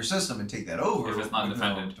roll in your system and take that over If it's not with no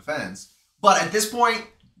defended. defense. But at this point,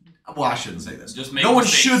 well, I shouldn't say this. Just make No one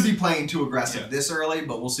mistakes. should be playing too aggressive Yeah. this early,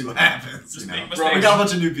 but we'll see what happens. Just you make know? mistakes. We got a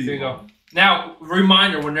bunch of new people. There you go. Now,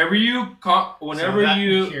 reminder: whenever you So that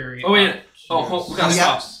can carry oh wait, up oh, to- we gotta Oh,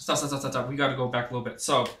 yeah. stop. We gotta go back a little bit.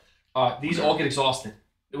 So, these all get exhausted.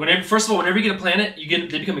 First of all, whenever you get a planet, they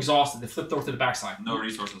become exhausted. They flip over to the backside. No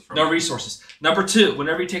resources. No resources. Number 2,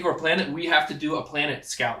 whenever you take over a planet, we have to do a planet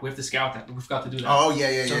scout. We have to scout that. We forgot to do that. Oh,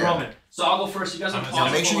 yeah. So Roman. So I'll go first. You guys are Now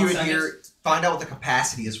make sure you in here find out what the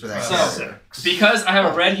capacity is for that. So, because I have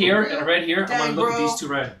a red here and a red here, Dang, I'm going to look bro. at these 2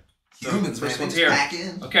 red. Humans, first man, one's they here. just back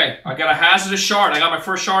in. Okay, I got a hazardous shard. I got my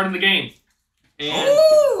first shard in the game. And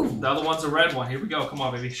Ooh. the other one's a red one. Here we go. Come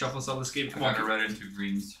on, baby. Shuffle us out of this game. Come I got a on. red and 2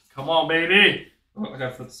 greens. Come on, baby. Oh, I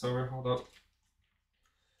gotta flip this over. Hold up.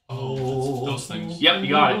 Oh, those things. Yep, you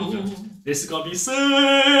got it. This is gonna be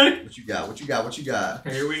sick. What you got? What you got? What you got?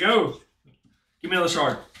 Okay, here we go. Give me another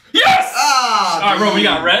shard. Yes! Ah! All right, bro, we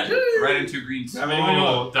got red. Red and 2 greens. I mean, what do you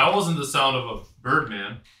want? Oh, that wasn't the sound of a bird,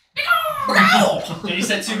 man. And you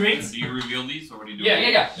said 2 greens? Do you reveal these or what do you do?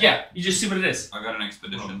 Yeah. You just see what it is. I got an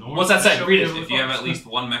expedition. What's that say? Read it. If you have at least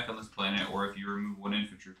 1 mech on this planet, or if you remove 1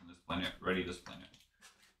 infantry from this planet, ready this planet.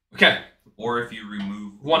 Okay. Or if you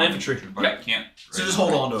remove 1 infantry. but Yeah. you can't. So just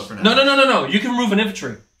hold on to it for now. No. You can remove an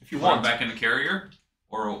infantry if you Put it want. back in the carrier,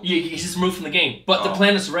 or You just remove from the game. But the Oh.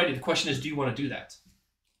 planet's ready. The question is, do you want to do that?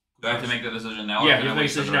 do I have to make the decision now? or Yeah, can you I make a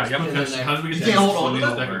wait for decision the now. rest? Yep. How do we get You to can't hold use on to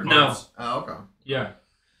these that? deck No. cards? Oh, okay. Yeah.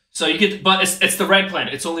 So you get, but it's the red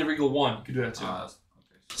planet. It's only Regal 1. You can do that too. Okay.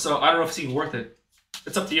 So I don't know if it's even worth it.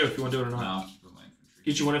 It's up to you if you want to do it or not. No, do my infantry.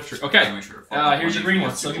 Get you 1 infantry. Gotta Okay. make sure to fuck Here's up your green when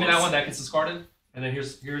one. he So gets give me too that close. one. That gets discarded. And then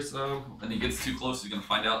here's When he gets too close, he's gonna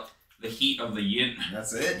find out the heat of the yin.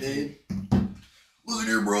 That's it, dude. Listen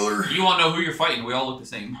here, brother. You won't know who you're fighting. We all look the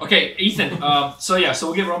same. Okay, Ethan. So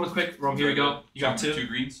we'll give Roman quick. Roman, here we go. You got 2. 2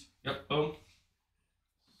 greens. Yep. Boom.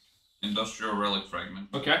 Industrial relic fragment.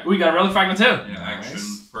 Okay. We got a relic fragment too. Yeah, action.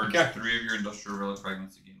 Nice. Purge Okay. 3 of your industrial relic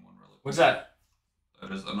fragments to gain 1 relic. What's that?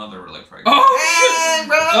 That is another relic fragment. Oh Hey,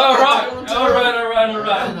 bro. All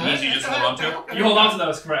right. Easy, just hold on to. You hold on to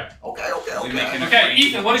those, correct? Okay. We make an- Okay,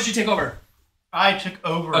 Ethan. What did you take over? I took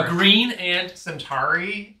over A green and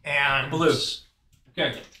Centauri and blue.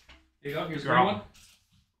 Okay. Here you go. Here's the green one.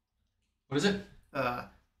 What is it?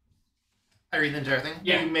 I read the entire thing.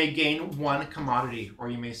 Yeah. You may gain 1 commodity, or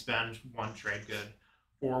you may spend 1 trade good,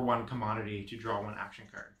 or 1 commodity to draw 1 action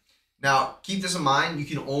card. Now, keep this in mind. You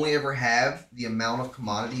can only ever have the amount of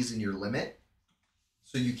commodities in your limit.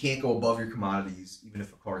 So you can't go above your commodities, even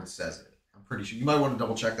if a card says it. I'm pretty sure. You might want to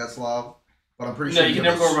double check that, Slav. But I'm pretty sure. No, you can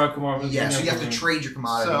never go around commodities. Yeah, so you have to trade your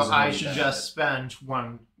commodities. So in I order should to just spend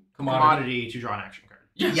 1 Commodity. commodity to draw an action card.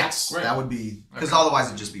 Yeah. Yes, Right. that would be. Because Okay. otherwise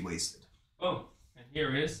it'd just be wasted. Oh, and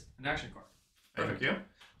here is an action card. Thank you.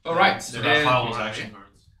 All right. They're and- not follows action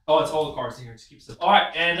cards. Oh, it's all the cards in here. Just keep stuff. All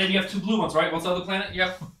right, and then you have 2 blue ones, right? What's the other planet?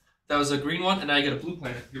 Yep. That was a green one, and now you get a blue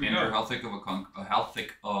planet. Here we Andrew, go. how thick of how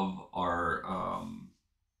thick of our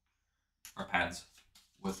pads?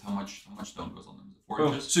 With how much stone goes on them? Is it 4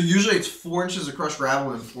 Oh. inches? So usually it's 4 inches of crushed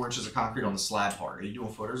gravel and 4 inches of concrete on the slab part. Are you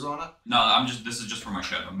doing footers on it? No, this is just for my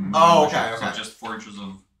shed. Oh, okay, So okay. just 4 inches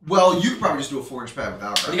of. Well, you could probably just do a 4-inch pad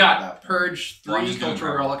without gravel. What do you got? at that point. Purge Well, I'm 3 just doing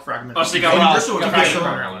cultural gravel. relic fragments. Oh, so you got And one you else. also You got can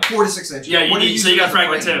fragment. get 4 to 6 inches. Yeah, you What do need- so you use got as a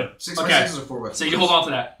fragment frame? too. 6 by Okay. 6 or 4 by 4? So you hold on to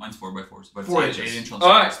that. Mine's 4x4s, but 4 it's inches. 8 inch on All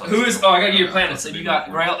right. slice. Who is? Oh, I got to get your planet. So you got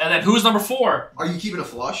Grail, and then who's number 4? Are you keeping it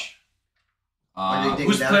flush? Are you digging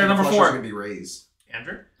who's down player if the number flush is 4? gonna be raised.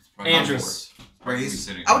 Andrew? Andrews. Raised.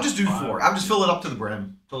 I would just do 4. I would just fill it up to the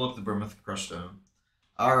brim. Fill up the brim with crushed stone.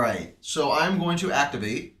 All right. So I'm going to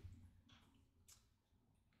activate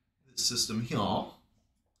this system here.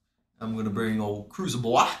 I'm going to bring old Cruiser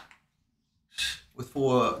Boy with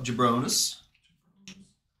 4 jabronis.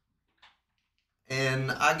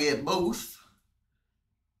 And I get both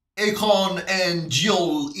Akon and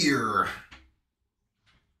Jill Ear.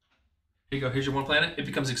 Here you go. Here's your 1 planet. It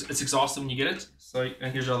becomes it's exhausted when you get it. So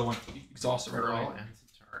and here's your other one. Exhausted right away. Girl and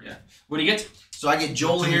Centauri. Yeah. What do you get? So I get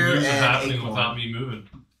Joel Too many Ear moves are and happening without Akon. me moving.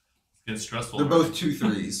 It's getting stressful. They're both 2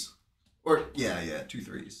 3s. Or, yeah, 2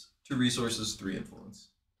 3s. 2 resources, 3 influence.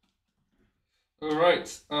 All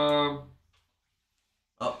right. Oh,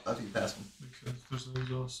 I think you passed one. Makes sense. There's an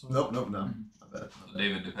exhaust. Nope, no. My bad. So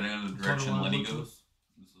David, depending on the It's direction on the Lenny line, goes,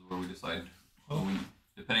 this is where we decide. Oh.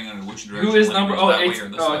 Depending on which direction. Who is Lenny number? goes, Oh, that way it's, or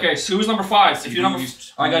this oh, way. okay. So who's number 5? If See you're who number,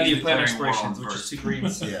 used- I got who the used planet declaring war explorations, on which is first. 2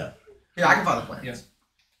 greens. Yeah. Yeah, I can find the plans. Yeah.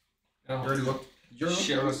 Oh, Already looked.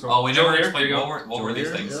 shit, let's go. Oh, we never Joel here, explained here you go. what were these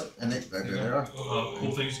Joel, things. yep. And there they are.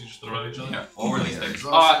 Cool things you can just throw at each other. Yeah, what were these things?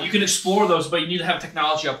 You can explore those, but you need to have a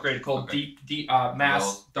technology upgrade called Okay. mass,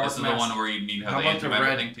 Well, dark this is mass. the one where you need to have How the about the antimatter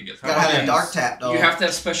red? thing to get Gotta have Yeah. that dark tap, though. You have to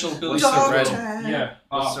have special abilities Dark to red. tap. Yeah.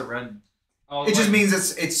 What's the red? It just means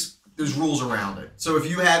it's there's rules around it. So if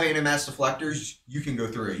you have anti-mass deflectors, you can go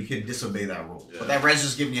through it. You can disobey that rule. Yeah. But that red's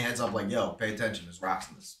just giving you a heads up, like, yo, pay attention. There's rocks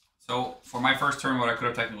in this. So for my first turn, what I could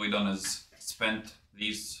have technically done is spent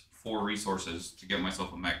these 4 resources to get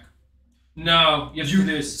myself a mech. No, you have to do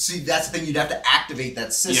this. See, that's the thing. You'd have to activate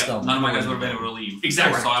that system. Yeah, none of my guys would have been able to leave.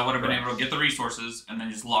 Exactly. So I would have been able to get the resources and then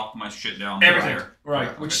just lock my shit down. Everything. There.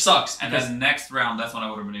 Right, which sucks. And because- then next round, that's when I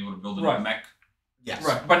would have been able to build a Right. mech. Yes.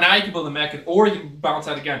 Right, but now you can build a mech, or you can bounce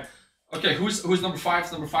out again. Okay, who's number 5?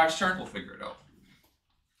 It's number 5's turn. We'll figure it out.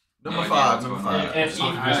 Number No idea 5. what's Number going on. 5. And So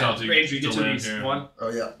Eve, you just have to Ranger, you get to 2 of land these. here. 1. Oh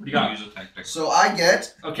yeah. What do you got? Use a tactic. So I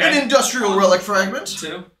get Okay. an industrial relic fragment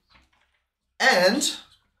 2. and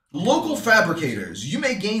local fabricators. You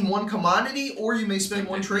may gain 1 commodity, or you may spend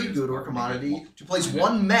 1 trade good or commodity to place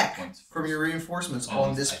 1 mech from your reinforcements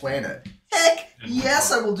on this planet. Heck,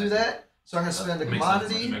 yes, I will do that. So I'm gonna spend a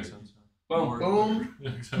commodity. Makes sense. Boom. Boom.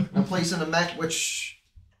 Yeah, exactly. I'm placing a mech, which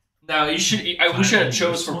Now you should. I wish I had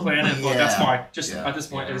chose for planet, but that's Yeah. fine. Just Yeah. at this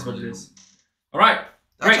point, it is what it is. All right.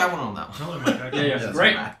 that's Great. I went on that one. Tell him, like, I Yeah, yeah. can-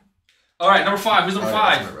 Great. All right. Number 5. Who's number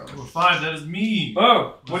 5? Number 5, that is me.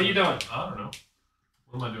 Boom. What are you doing? I don't know.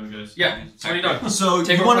 What am I doing, guys? Yeah. What are you doing? So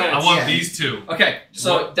Take you over want I planets. want yeah. these 2. Okay.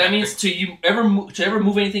 So that means to ever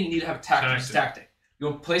move anything, you need to have a tactic. Tactic. You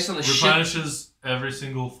want to place it on the ship. Replenishes every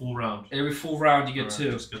single full round. Every full round, you get Alright,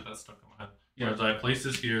 2. Just get that stuck in my head. Yeah. Whereas I place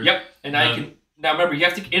this here. Yep. And now you Then- can. Now remember, you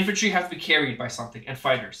have to infantry have to be carried by something, and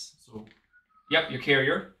fighters. So Yep. Your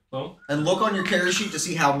carrier. Boom. And look on your carry sheet to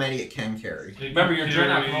see how many it can carry. they Remember, your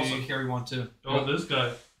dreadnought can carry- also carry 1 too. Oh, this guy.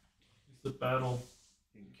 He's the battle.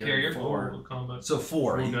 Carrier. Full combat. So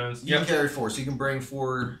 4. Cool, You, guys. you can carry 4, so you can bring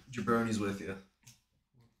 4 jabronis with you,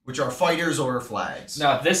 which are fighters or flags.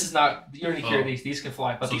 Now this is not. You don't need to carry Oh. these. These can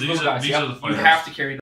fly, but So these these little are- guys. these Yep, are the you fighters. have to carry